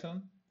within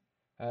Python.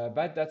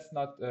 But that's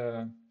not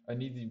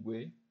an easy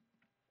way.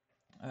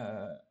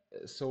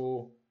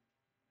 So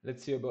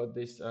let's see about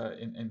this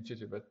in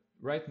future. But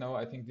right now,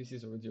 I think this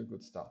is already a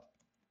good start.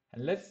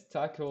 And let's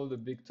tackle the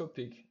big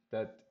topic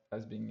that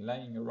has been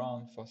lying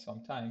around for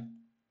some time.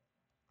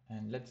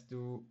 And let's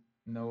do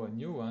now a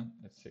new one.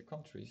 Let's say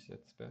countries.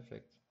 That's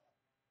perfect.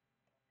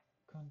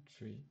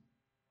 Country.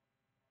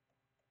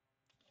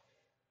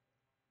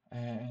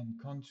 And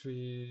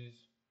countries.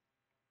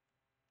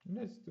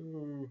 Let's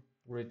do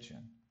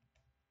region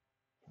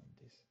from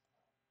this.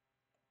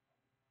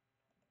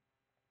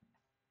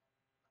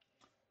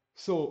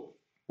 So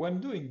when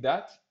doing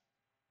that,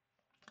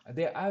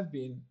 there have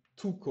been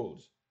 2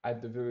 calls at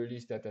the very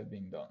least that have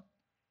been done.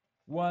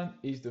 One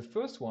is the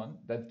first one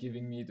that's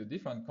giving me the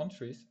different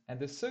countries, and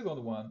the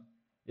second one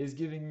is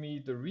giving me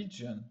the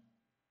region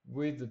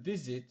with the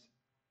visit,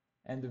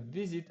 and the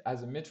visit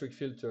as a metric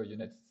filter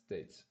United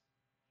States.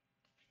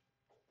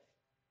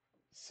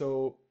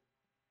 So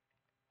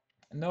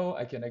now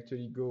I can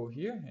actually go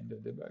here in the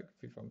debug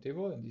freeform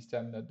table, and this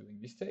time not doing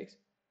mistakes.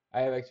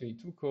 I have actually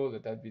 2 calls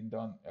that have been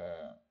done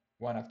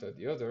one after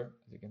the other,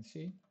 as you can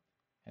see.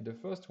 And the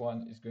first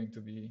one is going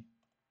to be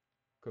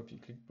copy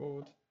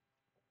clipboard,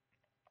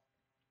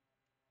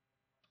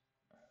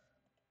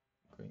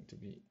 going to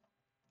be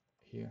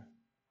here,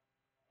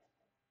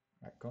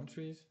 my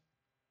countries,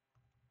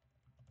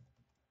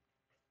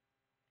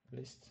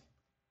 list,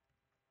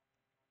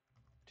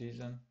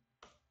 JSON.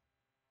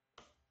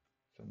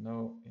 So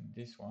now in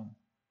this one,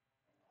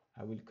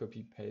 I will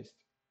copy paste.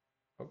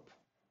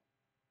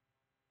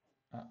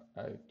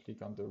 I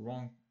click on the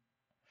wrong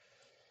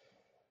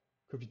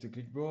copy to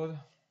clipboard.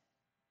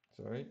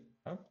 Sorry,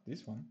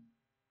 this one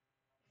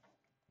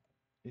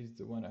is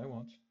the one I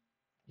want.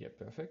 Yeah,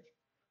 perfect.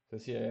 So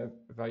see, I have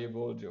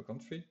variable geo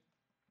country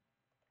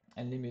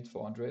and limit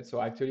 400.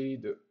 So actually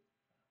the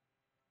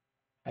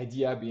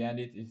idea behind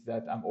it is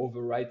that I'm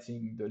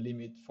overwriting the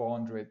limit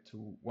 400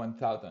 to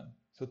 1000.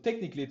 So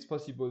technically, it's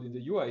possible in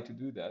the UI to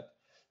do that.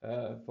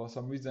 For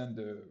some reason,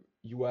 the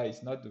UI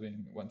is not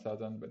doing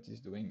 1000, but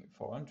is doing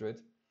 400.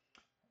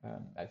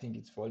 I think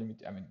it's for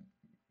limit. I mean,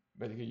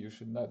 basically, you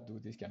should not do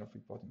this kind of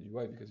report in the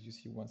UI because you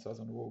see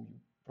 1000 row, you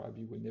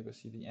probably will never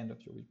see the end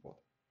of your report.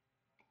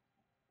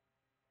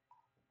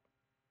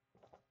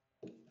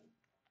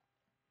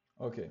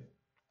 Okay,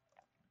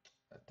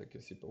 I take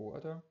a sip of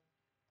water.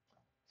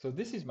 So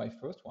this is my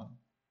first one.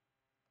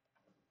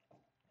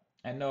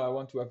 And now I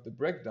want to have the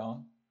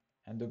breakdown,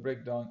 and the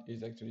breakdown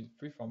is actually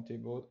freeform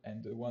table,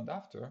 and the one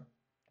after,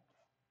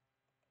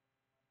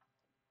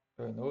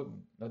 no,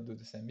 not do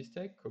the same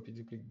mistake, copy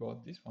the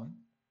clipboard, this one.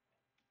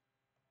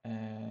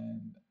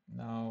 And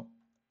now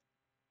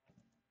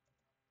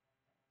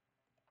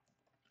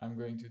I'm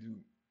going to do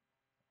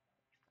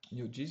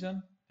new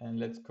JSON, and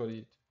let's call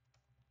it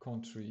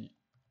country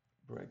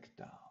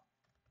breakdown.json.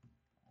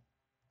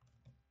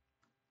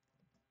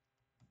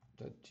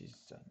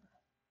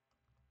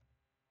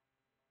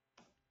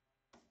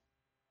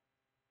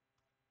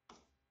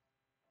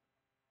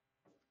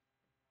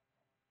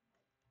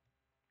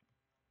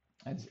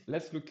 And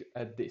let's look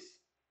at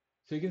this.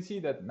 So you can see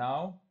that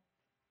now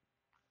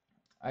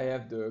I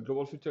have the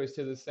global filter is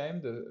still the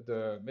same,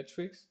 the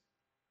metrics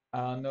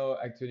are now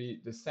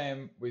actually the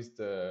same with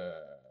the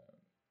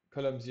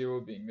column 0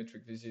 being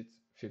metric visit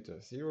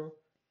filter 0.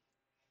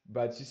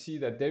 But you see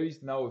that there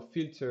is now a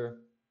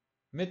filter,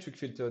 metric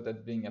filter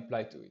that's being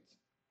applied to it.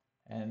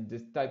 And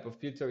this type of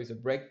filter is a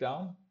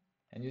breakdown.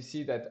 And you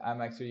see that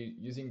I'm actually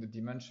using the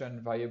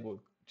dimension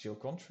variable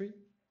geocountry.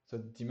 So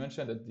the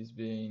dimension that is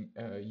being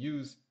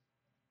used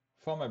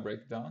for my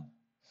breakdown.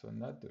 So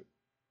not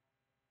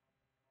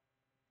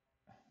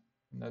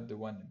the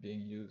one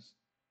being used.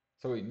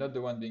 Sorry, not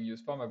the one being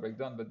used for my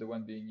breakdown, but the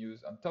one being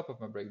used on top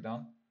of my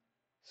breakdown.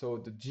 So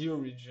the geo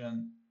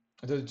region,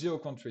 the geo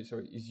country,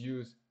 sorry, is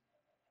used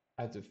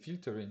as a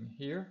filtering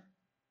here,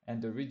 and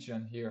the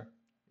region here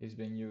is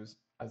being used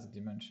as a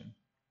dimension.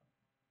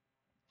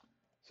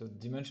 So the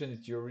dimension is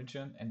geo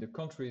region, and the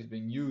country is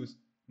being used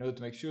in order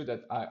to make sure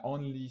that I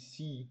only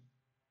see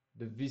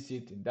the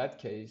visit in that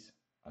case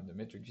on the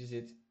metric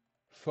visit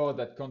for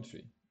that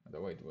country.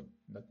 Otherwise, it would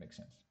not make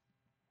sense.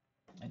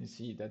 And you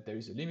see that there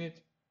is a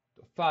limit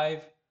to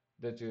 5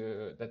 that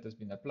has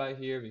been applied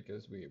here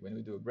because when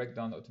we do a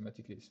breakdown,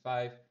 automatically it's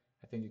 5.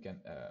 I think you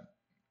can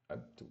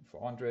up to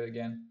 400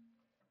 again,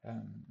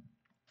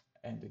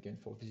 and again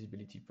for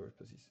visibility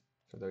purposes.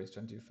 So there is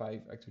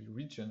 25 actually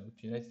region of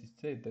the United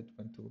States that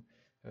want to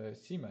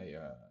see my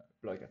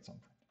blog at some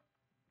point.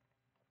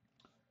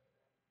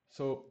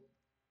 So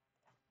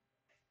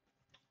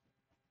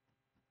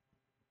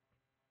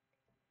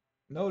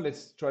now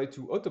let's try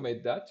to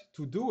automate that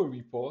to do a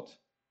report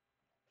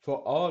for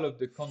all of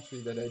the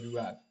countries that I do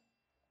have.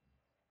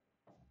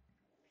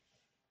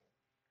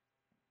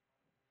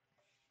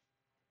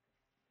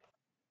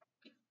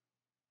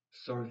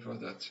 Sorry for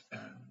that.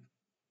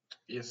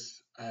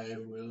 Yes, I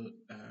will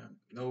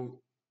now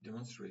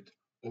demonstrate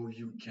how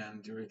you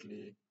can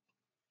directly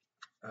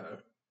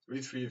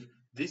retrieve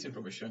this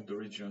information, the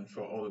region,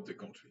 for all of the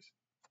countries.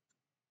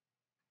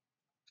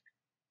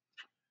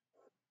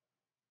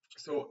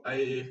 So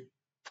I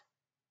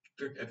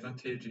took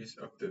advantages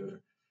of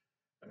the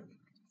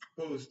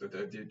pause that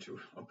I did to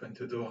open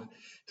the door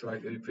to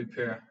actually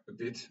prepare a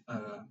bit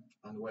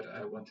on what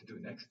I want to do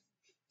next.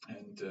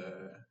 And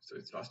so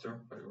it's faster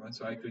for everyone.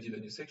 So I created a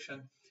new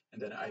section,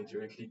 and then I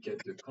directly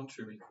get the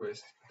country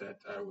request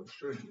that I was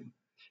showing you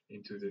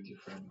into the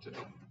different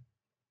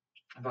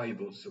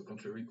variables, so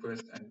country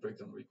request and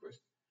breakdown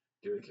request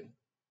directly.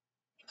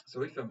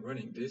 So if I'm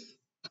running this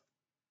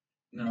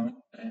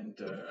now and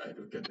I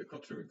look at the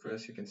country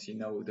request, you can see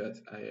now that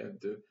I have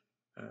the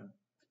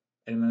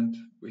element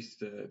with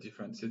the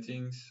different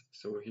settings.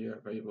 So here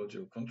variable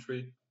geo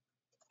country,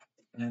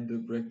 and the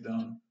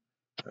breakdown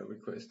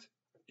request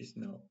is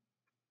now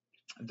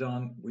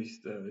done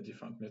with the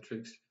different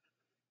metrics,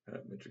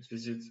 metrics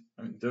visits,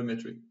 I mean the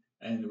metric,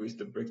 and with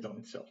the breakdown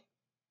itself.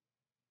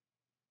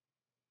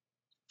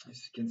 As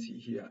you can see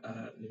here,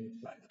 limit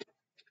 5.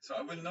 So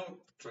I will now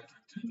try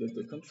to get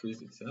the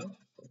countries itself.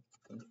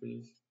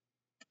 Countries.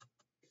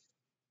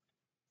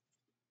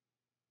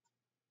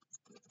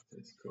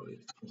 Let's call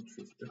it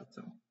countries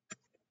data.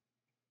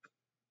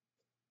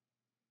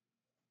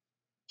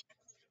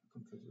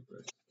 Countries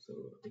request. So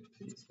it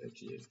is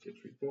AGS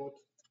getReport.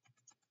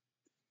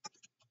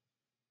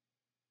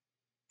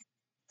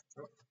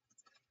 Oh,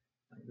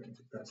 I'm going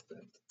to pass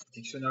that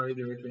dictionary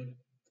directly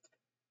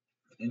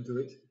into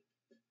it,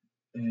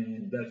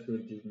 and that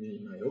will give me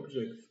my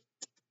object.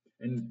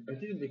 And I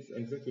didn't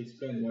exactly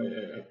explain why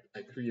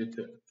I create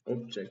the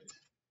object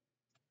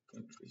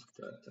countries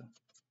data.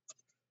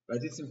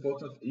 But it's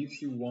important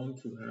if you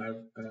want to have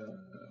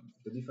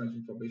the different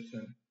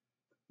information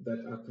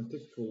that are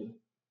contextual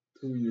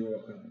to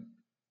your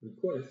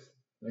request.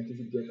 Like if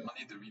you get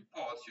only the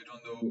reports, you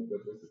don't know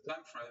what was the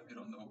time frame, you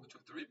don't know what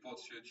was the report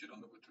shoot, you don't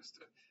know what was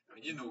the, I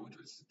mean, you know what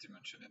was the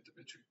dimension and the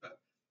metric, but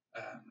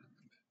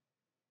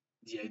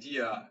the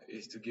idea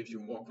is to give you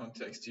more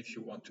context if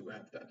you want to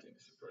have that in a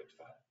separate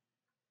file.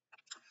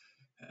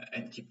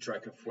 and keep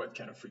track of what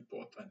kind of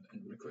report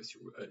and request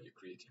you're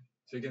creating.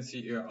 So you can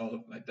see here all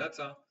of my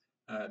data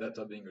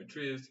being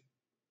retrieved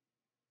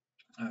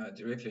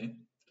directly.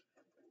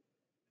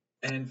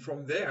 And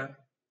from there,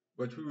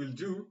 what we will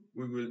do,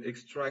 we will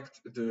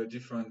extract the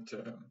different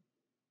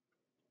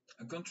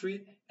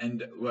country.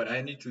 And what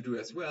I need to do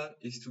as well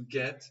is to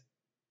get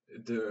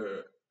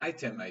the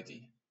item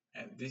ID.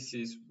 And this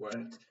is what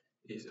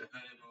is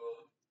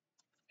available.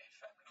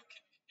 If I'm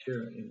looking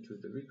here into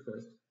the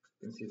request,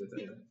 you can see that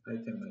I have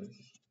item ID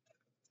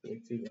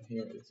selected. And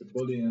here it's a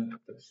boolean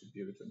that should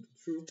be returned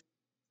to true.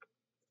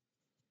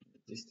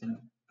 This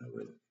time I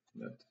will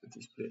not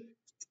display.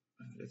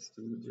 Let's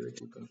do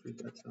directly country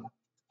data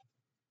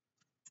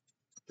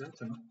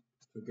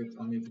to get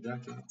only the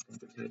data from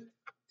the head,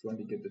 to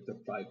only get the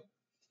top 5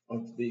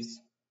 of this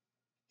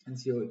and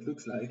see how it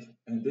looks like.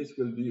 And this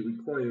will be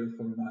required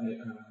for my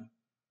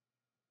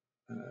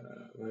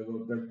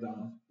variable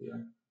breakdown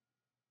here.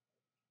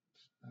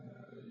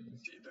 You can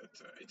see that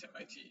item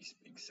ID is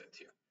being set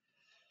here.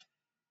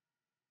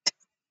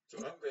 So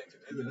I'm going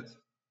to do that.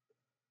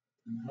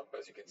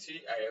 As you can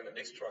see, I have an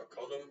extra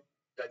column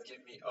that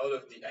gives me all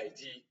of the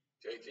ID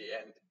directly.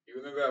 And you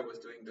remember I was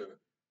doing the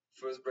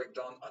first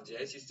breakdown on the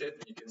United States,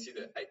 and you can see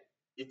the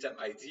item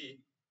ID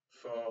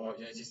for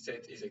United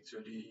States is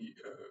actually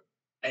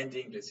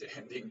ending, let's say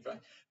ending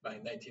by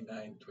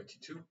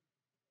 9922.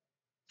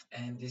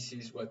 And this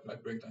is what my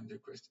breakdown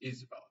request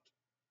is about.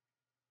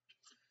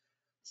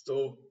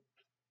 So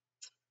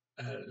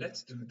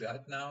let's do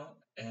that now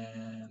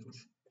and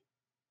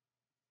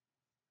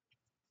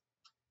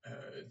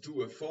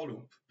do a for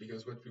loop,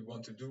 because what we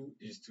want to do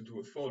is to do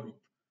a for loop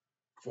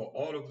for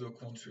all of the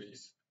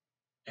countries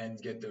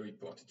and get the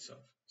report itself.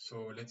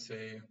 So let's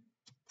say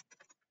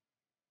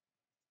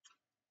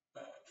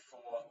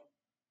for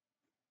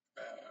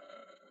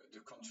the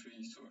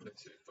country, so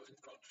let's say for the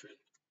country,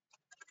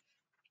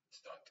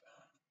 start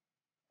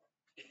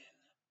in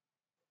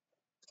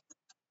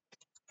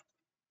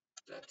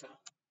data,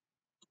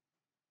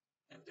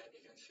 and then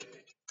you can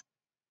say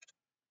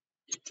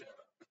iter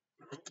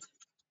root,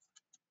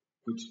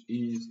 which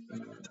is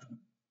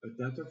a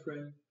data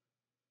frame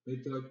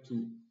method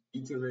to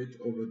iterate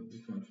over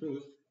different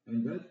rows,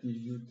 and that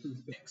gives you two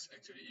things.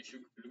 Actually, if you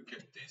look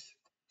at this,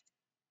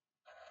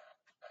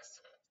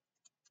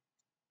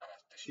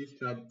 the shift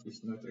tab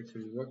is not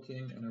actually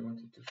working, and I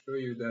wanted to show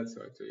you that.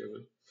 So actually, I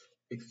will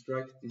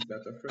extract this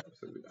data frame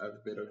so we have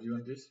a better view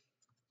on this.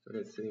 So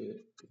let's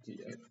say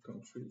df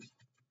countries,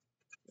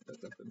 the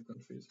data frame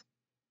countries,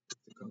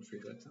 the country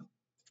data,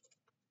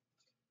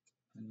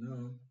 and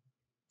now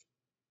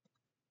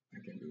I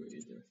can do it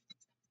here.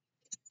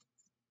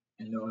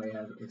 And now I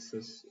have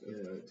access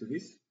to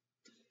this.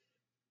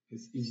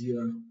 It's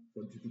easier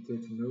for Jupyter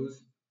to know,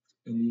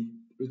 and it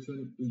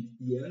returns it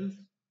yields.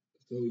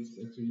 So it's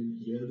actually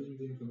yielding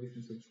the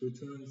information, so it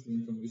returns the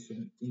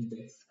information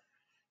index,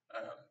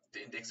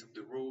 the index of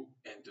the row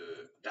and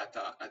the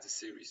data as a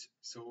series.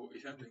 So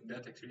if I'm doing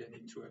that, actually I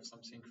need to have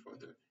something for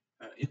the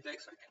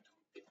index. I can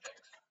do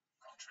index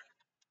country.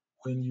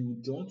 When you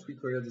don't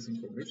require this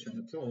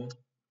information at all,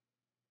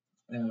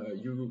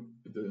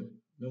 the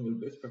normal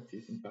best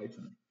practice in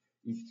Python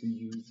is to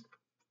use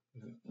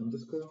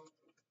underscore.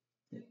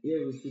 And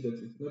here we see that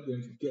it's not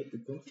going to get the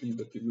country,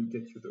 but it will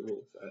get you the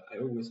rows. I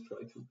always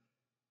try to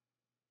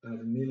have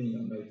a meaning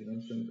on my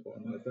dimensions or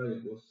my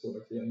variables, so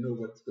actually I know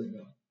what's going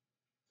on.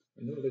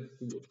 And now let's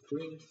do a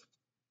print,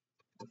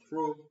 a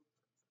throw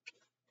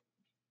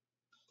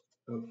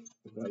of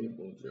the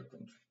variable your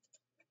country.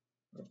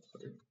 Oh,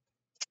 sorry.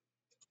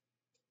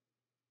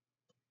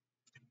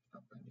 I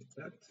need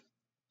that.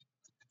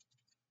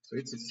 So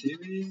it's a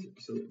series.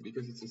 So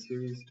because it's a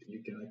series,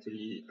 you can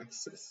actually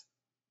access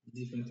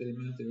different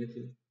elements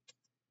directly.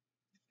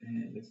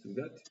 And let's do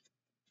that.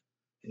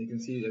 And you can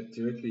see that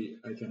directly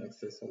I can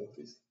access all of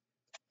this.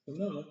 So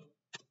now,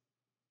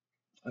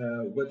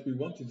 what we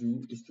want to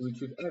do is to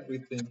retrieve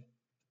everything.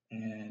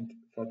 And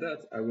for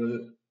that, I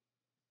will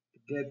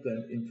get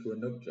them into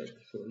an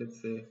object. So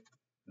let's say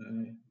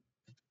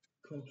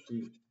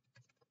country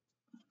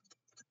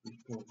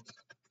report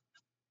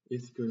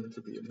is going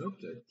to be an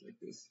object like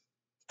this.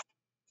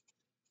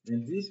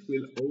 And this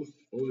will host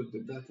all of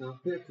the data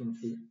per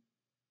country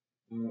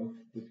of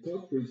the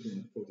top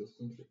region for this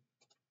country.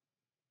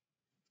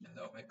 And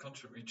now my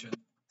country region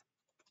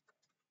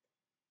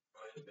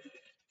will be,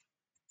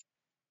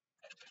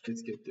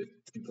 let's get the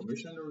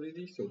information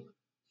already. So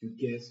you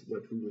guess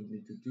what we would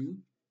need to do.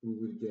 We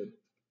will get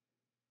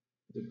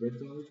the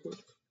breakdown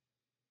report.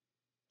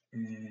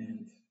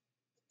 And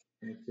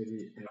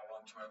actually, I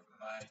want to have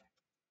my,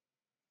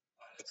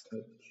 let's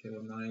not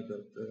share my,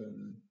 but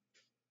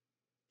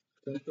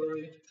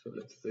temporary. So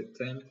let's say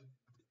temp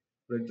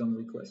breakdown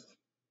request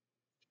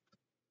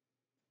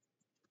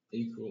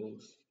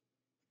equals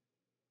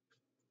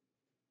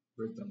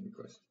breakdown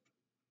request.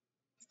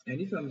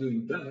 And if I'm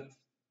doing that,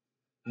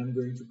 I'm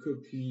going to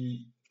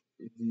copy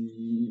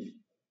the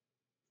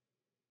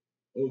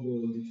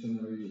overall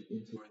dictionary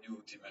into a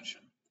new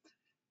dimension.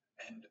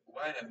 And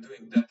while I'm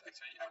doing that,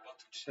 actually, I want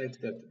to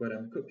check that what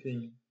I'm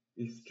copying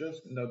It's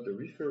just not the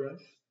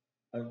reference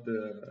of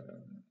the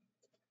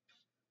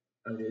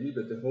already,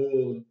 but the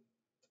whole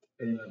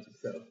element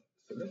itself.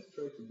 So let's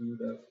try to do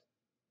that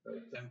by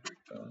temp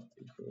breakdown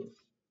equals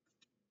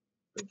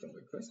breakdown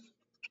request.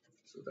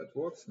 So that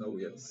works. Now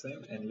we have the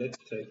same, and let's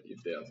check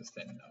if they are the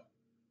same now.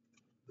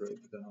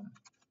 Breakdown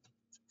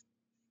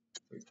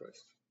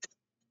request.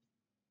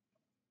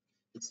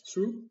 It's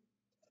true.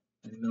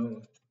 And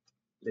now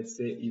let's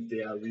say if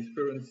they are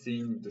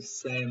referencing the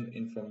same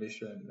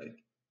information, like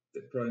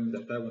the problem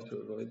that I want to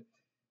avoid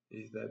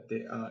is that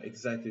they are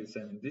exactly the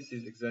same. And this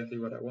is exactly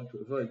what I want to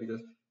avoid,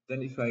 because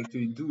then if I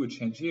actually do a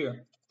change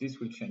here, this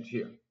will change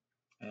here.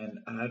 And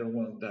I don't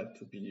want that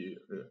to be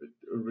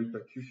a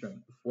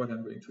repercussion of what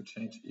I'm going to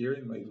change here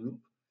in my loop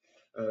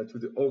to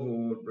the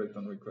overall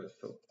breakdown request.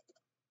 So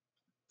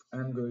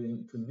I'm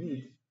going to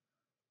need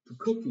to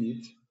copy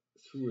it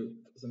through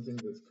something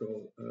that's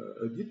called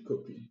a deep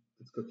copy.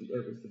 Let's copy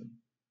everything.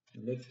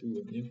 And let's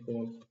do an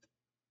import.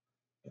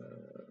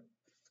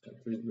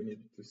 Actually, we need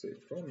to say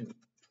from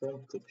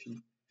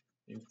copy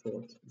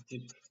import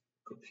deep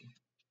copy.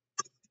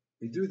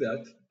 We do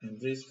that, and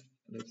this,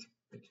 let's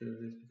get rid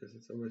of this because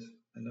it's always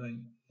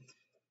annoying.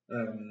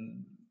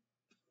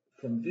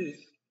 From this,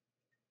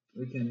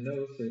 we can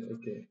now say,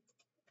 okay,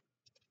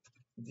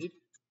 deep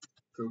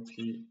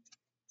copy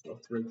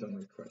of breakdown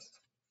request.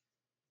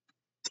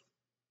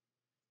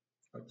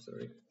 I'm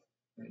sorry,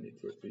 I need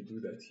to actually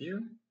do that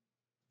here.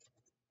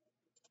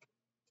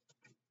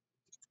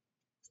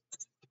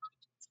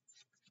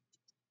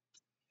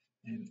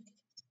 And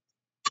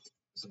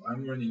so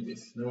I'm running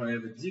this. Now I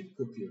have a deep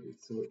copy of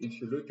it. So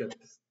if you look at,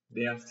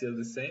 they are still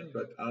the same,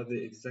 but are they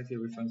exactly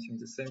referencing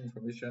the same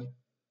information?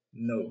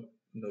 No.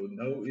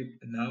 Now,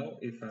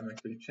 if I'm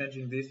actually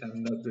changing this,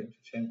 I'm not going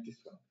to change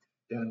this one.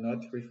 They are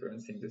not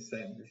referencing the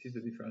same. This is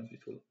the difference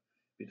between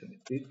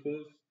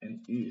equals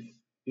and is.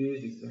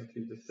 Is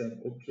exactly the same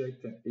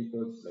object, and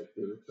equals like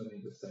they're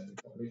returning the same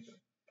information.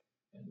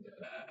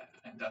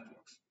 And that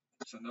works.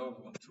 So now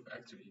we want to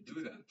actually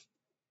do that.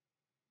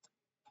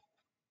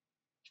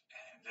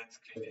 And let's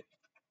clean it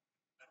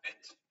a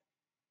bit.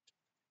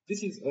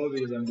 This is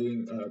always I'm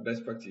doing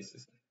best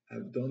practices. I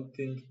don't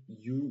think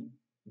you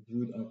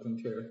would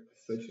encounter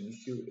such an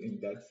issue in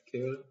that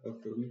scale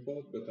of the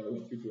report, but I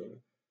want you to have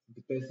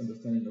the best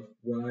understanding of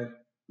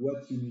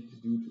what you need to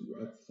do to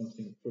write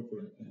something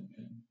proper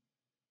and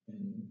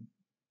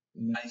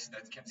nice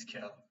that can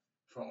scale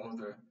for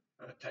other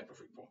type of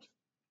report.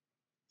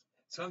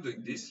 So I'm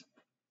doing this.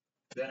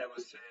 Then I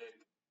will say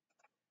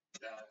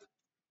that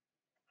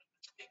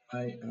in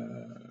my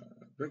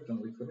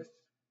breakdown request,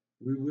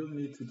 we will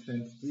need to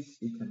change this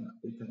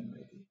item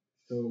ID.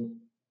 So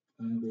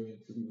I'm going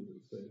to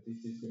say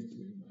this is going to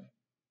be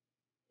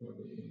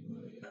probably in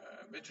my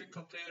metric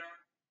container.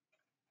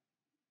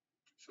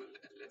 So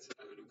let's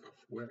have a look of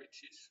where it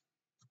is.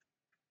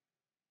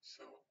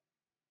 So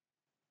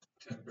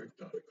temp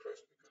breakdown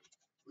request, because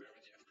we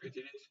already have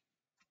created it.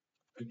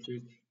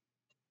 Metric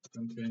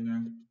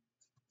container.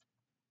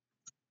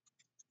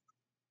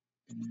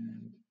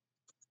 And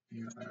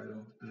here I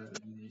don't have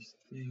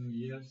anything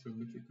yet, so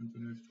metric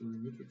container is for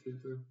metric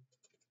filter.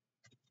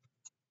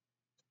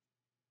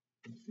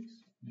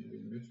 Maybe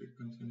metric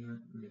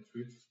container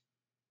metrics.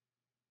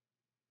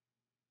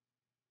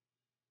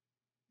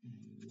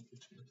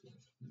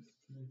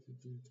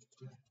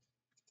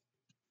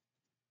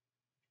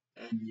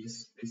 And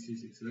yes, this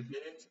is exactly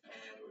it,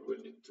 and we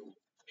will need to,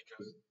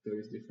 because there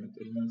is different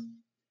elements,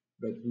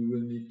 but we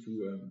will need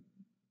to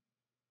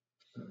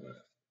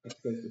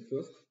access the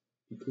first.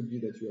 It could be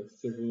that you have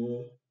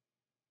several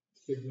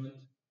segments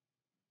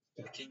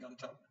stacking on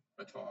top,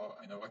 but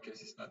in our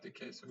case it's not the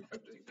case. So if I'm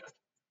doing that,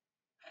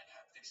 I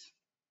have this,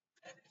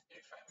 and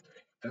if I'm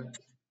doing that,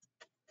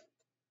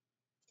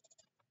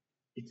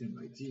 item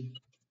ID,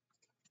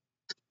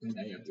 then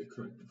I have the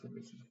correct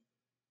information.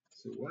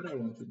 So what I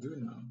want to do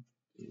now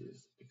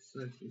is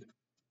exactly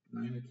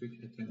my metric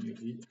item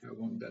ID. I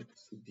want that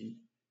to be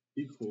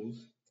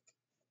equals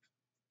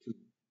to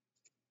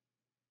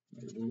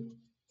my row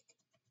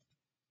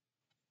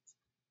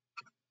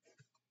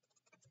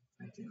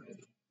item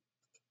ID.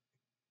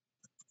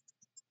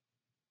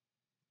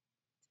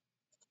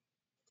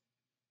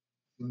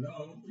 So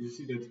now you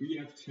see that we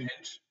have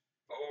changed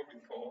our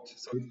report,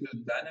 so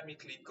it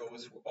dynamically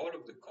goes through all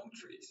of the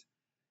countries,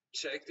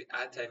 check the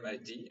item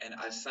ID, and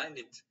assign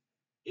it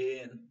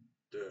in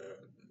the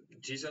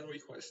JSON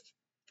request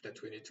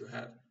that we need to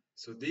have.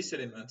 So this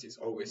element is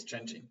always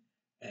changing,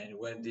 and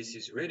when this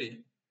is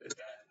ready, then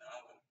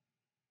now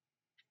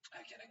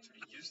I can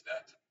actually use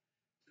that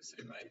to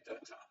say my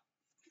data,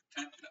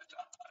 temp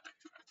data. I like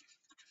to have this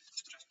because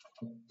it's just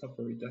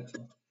temporary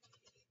data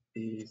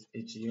is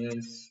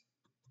AGS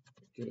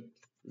get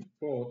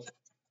report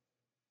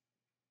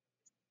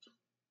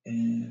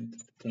and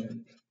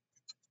temp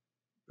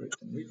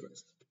breakdown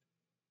request.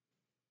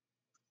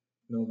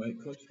 Now my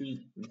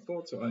country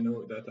report, so I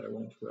know that I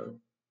want to have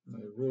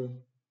my row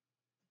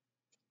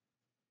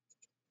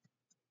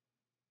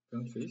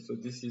country. So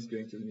this is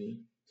going to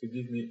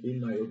give me in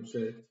my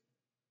object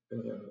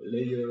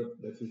layer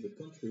that is the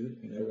country,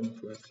 and I want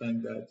to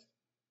assign that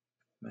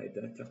my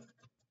data,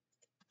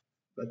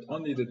 but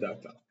only the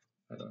data.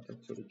 I don't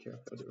actually care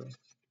for the rest.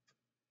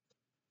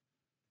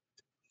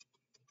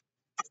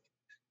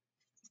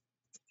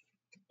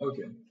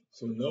 Okay,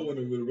 so now when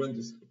we will run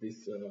this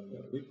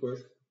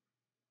request,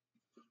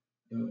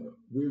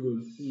 we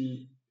will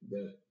see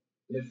that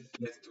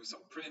let's do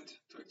some print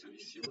to actually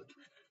see what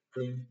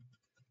we're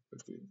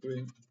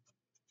doing.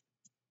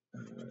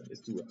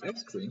 Let's do a F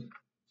string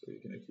so you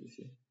can actually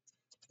see.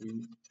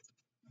 We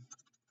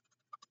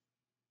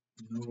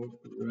know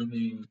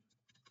running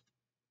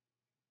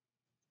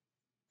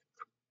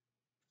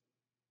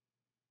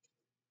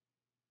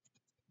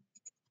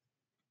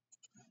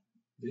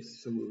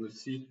this, so we will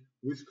see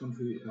which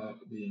country are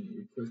being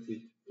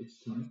requested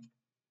each time.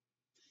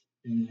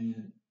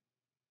 And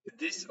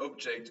this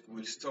object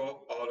will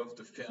store all of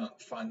the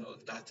final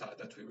data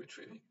that we're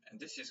retrieving. And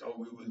this is how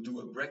we will do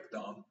a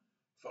breakdown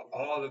for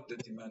all of the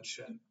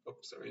dimension.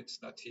 Oops, sorry, it's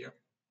not here.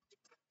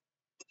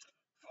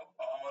 For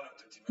all of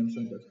the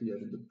dimension that we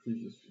had in the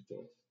previous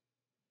report.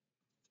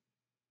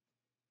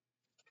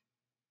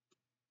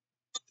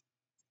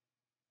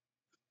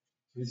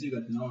 We see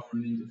that now I'm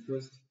running the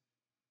first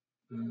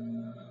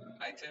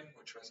item,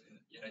 which was in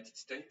United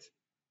States.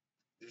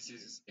 This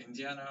is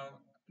India now,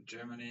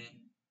 Germany,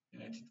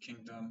 United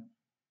Kingdom,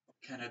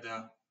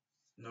 Canada,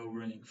 now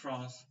running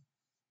France,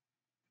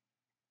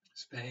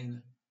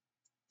 Spain,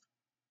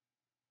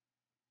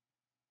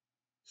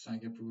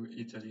 Singapore,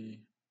 Italy.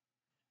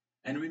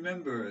 And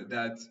remember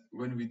that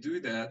when we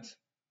do that,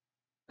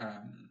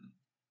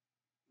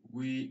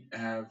 we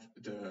have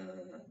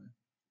the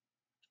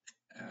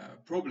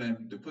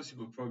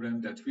possible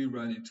problem that we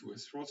run into a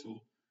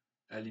throttle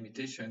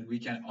limitation. We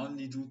can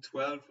only do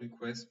 12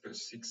 requests per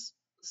 6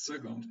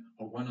 seconds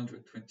or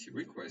 120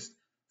 requests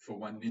for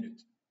 1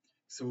 minute.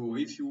 So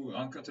if you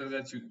encounter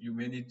that, you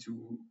may need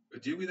to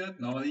deal with that.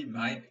 Normally,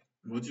 my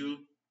module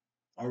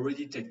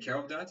already take care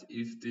of that.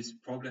 If these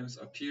problems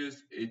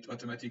appears, it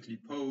automatically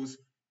pause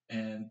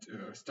and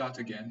start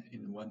again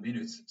in 1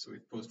 minute. So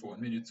it pauses for 1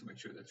 minute to make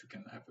sure that you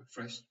can have a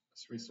fresh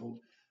result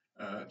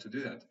to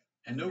do that.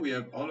 And now we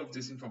have all of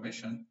this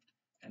information.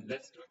 And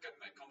let's look at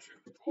my country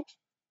report.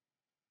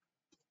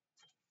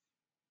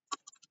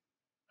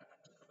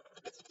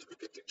 Let's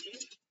look at the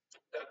keys.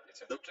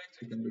 It's an object.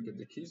 You can look at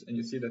the keys, and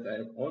you see that I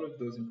have all of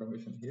those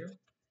information here.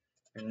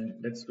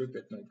 And let's look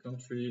at my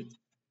country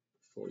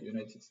for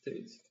United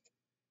States.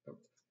 Oh,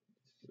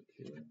 let's look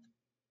here.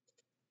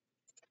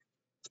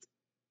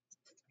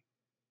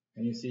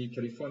 And you see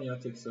California,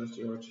 Texas,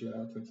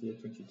 Georgia,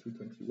 28, 22,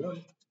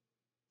 21.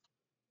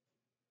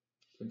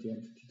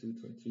 21,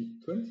 22,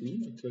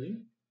 20,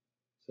 actually.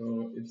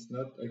 So it's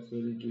not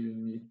actually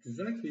giving me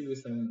exactly the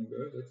same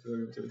number. That's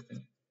very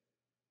interesting.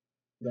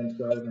 Then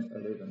 12 and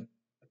 11.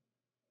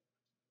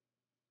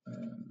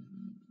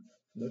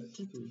 Let's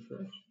see to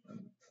refresh.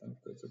 I'm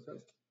quite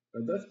surprised.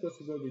 But that's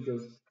possible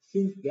because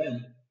since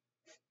then,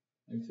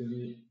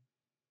 actually,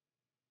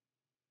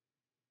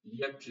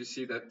 yep, you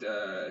see that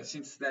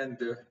since then,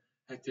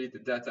 actually the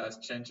data has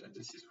changed, and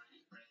this is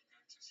really, really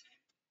good to see.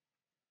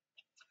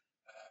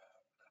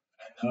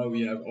 And now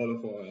we have all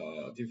of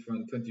our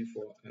different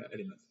 24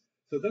 elements.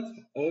 So that's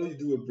how you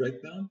do a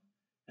breakdown,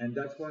 and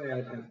that's why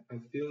I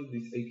feel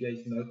this API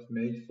is not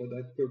made for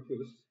that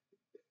purpose.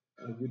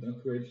 I would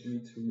encourage you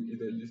to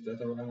either use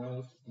data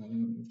warehouse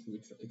to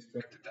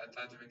extract the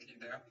data directly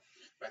there,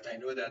 but I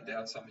know that there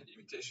are some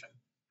limitations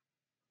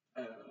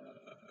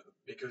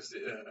because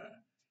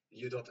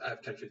you don't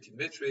have calculated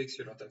metrics,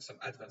 you don't have some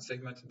advanced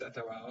segment in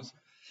data warehouse.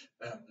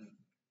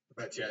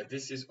 But yeah,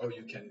 this is how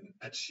you can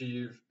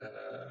achieve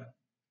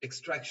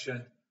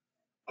extraction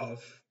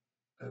of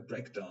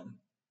breakdown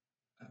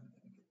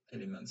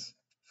elements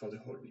for the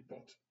whole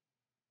report.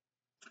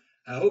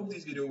 I hope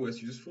this video was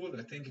useful.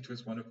 I think it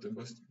was one of the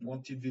most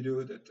wanted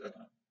videos that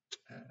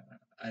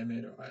I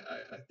made, or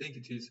I think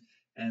it is.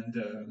 And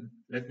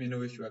let me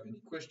know if you have any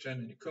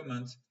questions, any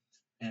comments,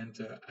 and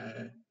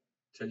I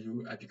tell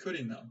you happy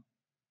coding now.